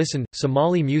first listen,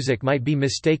 Somali music might be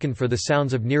mistaken for the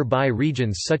sounds of nearby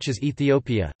regions such as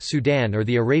Ethiopia, Sudan or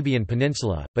the Arabian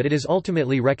Peninsula, but it is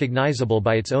ultimately recognizable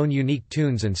by its own unique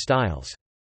tunes and styles.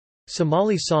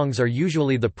 Somali songs are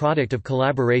usually the product of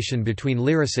collaboration between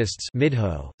lyricists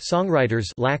midho, songwriters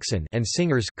laksan, and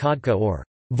singers kodka or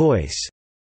voice.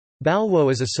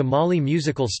 Balwo is a Somali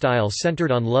musical style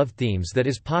centered on love themes that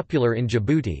is popular in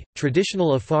Djibouti.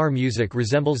 Traditional Afar music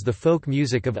resembles the folk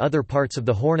music of other parts of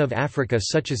the Horn of Africa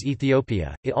such as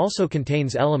Ethiopia. It also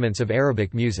contains elements of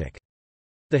Arabic music.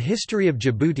 The history of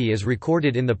Djibouti is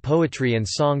recorded in the poetry and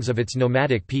songs of its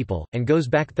nomadic people, and goes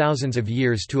back thousands of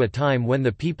years to a time when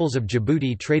the peoples of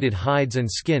Djibouti traded hides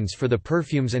and skins for the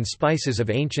perfumes and spices of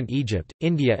ancient Egypt,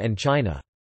 India and China.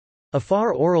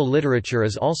 Afar oral literature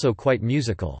is also quite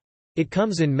musical. It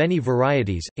comes in many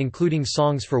varieties, including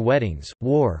songs for weddings,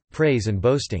 war, praise and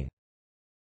boasting.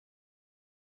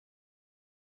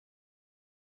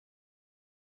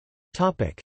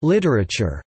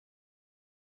 Literature.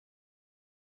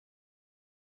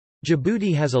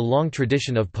 Djibouti has a long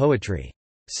tradition of poetry.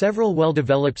 Several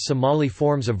well-developed Somali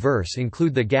forms of verse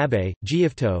include the Gabe,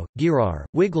 Giafto, Girar,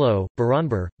 Wiglo,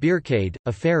 Baranbar, Birkade,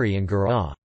 Afari and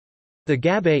Gura. The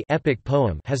Gabe epic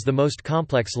poem has the most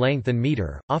complex length and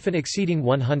meter, often exceeding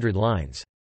 100 lines.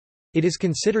 It is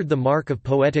considered the mark of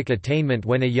poetic attainment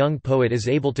when a young poet is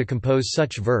able to compose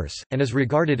such verse, and is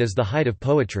regarded as the height of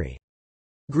poetry.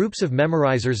 Groups of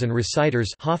memorizers and reciters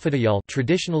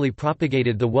traditionally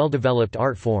propagated the well-developed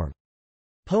art form.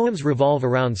 Poems revolve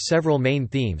around several main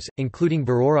themes, including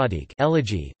Baroradik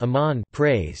elegy, Aman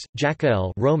praise,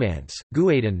 Jakael romance,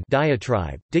 Guadan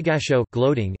diatribe, Digasho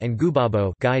gloating, and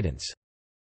Gubabo guidance.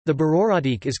 The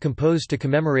Baroradik is composed to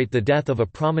commemorate the death of a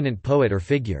prominent poet or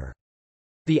figure.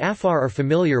 The Afar are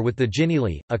familiar with the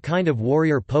Jinili, a kind of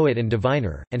warrior poet and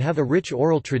diviner, and have a rich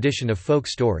oral tradition of folk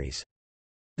stories.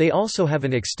 They also have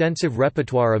an extensive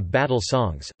repertoire of battle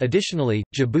songs. Additionally,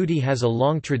 Djibouti has a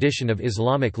long tradition of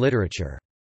Islamic literature.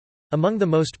 Among the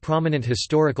most prominent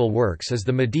historical works is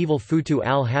the medieval Futu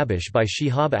al-Habash by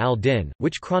Shihab al-Din,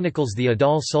 which chronicles the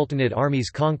Adal Sultanate army's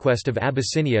conquest of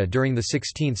Abyssinia during the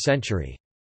 16th century.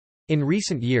 In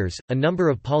recent years, a number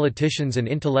of politicians and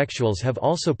intellectuals have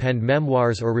also penned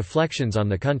memoirs or reflections on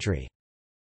the country.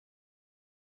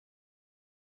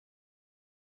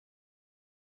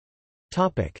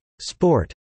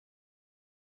 Sport.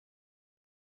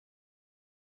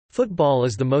 Football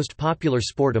is the most popular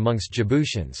sport amongst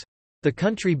Djiboutians. The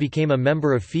country became a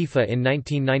member of FIFA in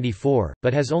 1994,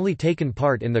 but has only taken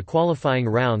part in the qualifying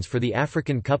rounds for the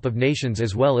African Cup of Nations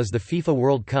as well as the FIFA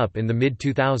World Cup in the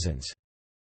mid-2000s.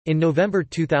 In November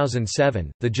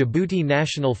 2007, the Djibouti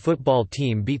national football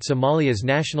team beat Somalia's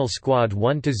national squad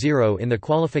 1-0 in the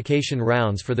qualification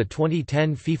rounds for the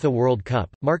 2010 FIFA World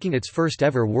Cup, marking its first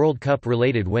ever World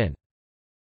Cup-related win.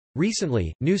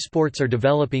 Recently, new sports are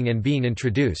developing and being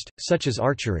introduced, such as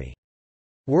archery.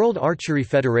 World Archery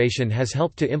Federation has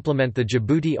helped to implement the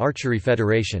Djibouti Archery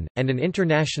Federation, and an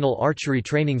international archery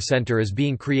training center is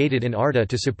being created in Arta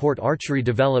to support archery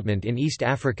development in East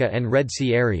Africa and Red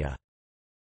Sea area.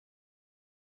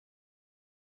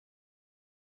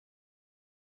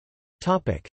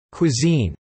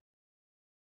 Cuisine.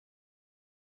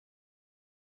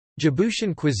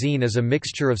 Djiboutian cuisine is a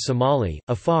mixture of Somali,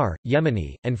 Afar,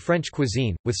 Yemeni, and French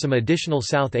cuisine, with some additional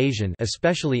South Asian,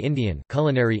 especially Indian,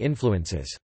 culinary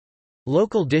influences.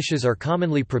 Local dishes are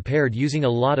commonly prepared using a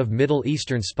lot of Middle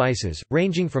Eastern spices,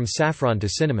 ranging from saffron to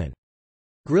cinnamon.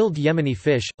 Grilled Yemeni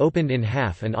fish, opened in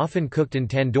half and often cooked in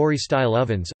tandoori-style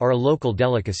ovens, are a local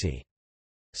delicacy.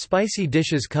 Spicy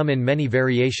dishes come in many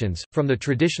variations, from the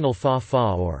traditional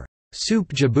fa-fa or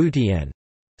soup Djiboutian,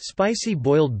 spicy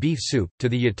boiled beef soup, to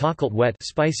the yatakalt wet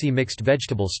spicy mixed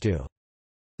vegetable stew.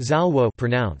 Zalwo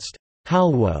pronounced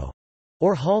halwo,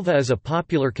 or halva is a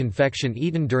popular confection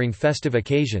eaten during festive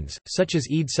occasions, such as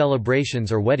Eid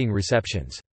celebrations or wedding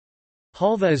receptions.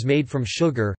 Halva is made from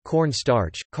sugar, corn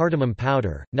starch, cardamom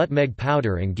powder, nutmeg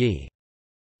powder and ghee.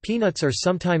 Peanuts are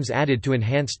sometimes added to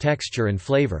enhance texture and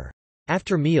flavor.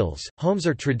 After meals, homes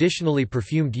are traditionally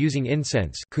perfumed using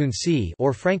incense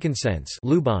or frankincense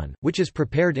which is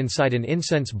prepared inside an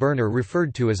incense burner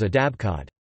referred to as a dabkad.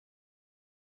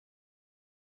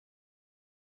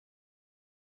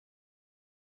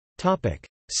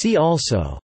 See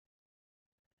also: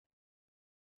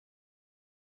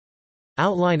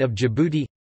 Outline of Djibouti,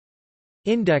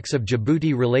 Index of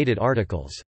Djibouti-related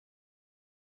articles.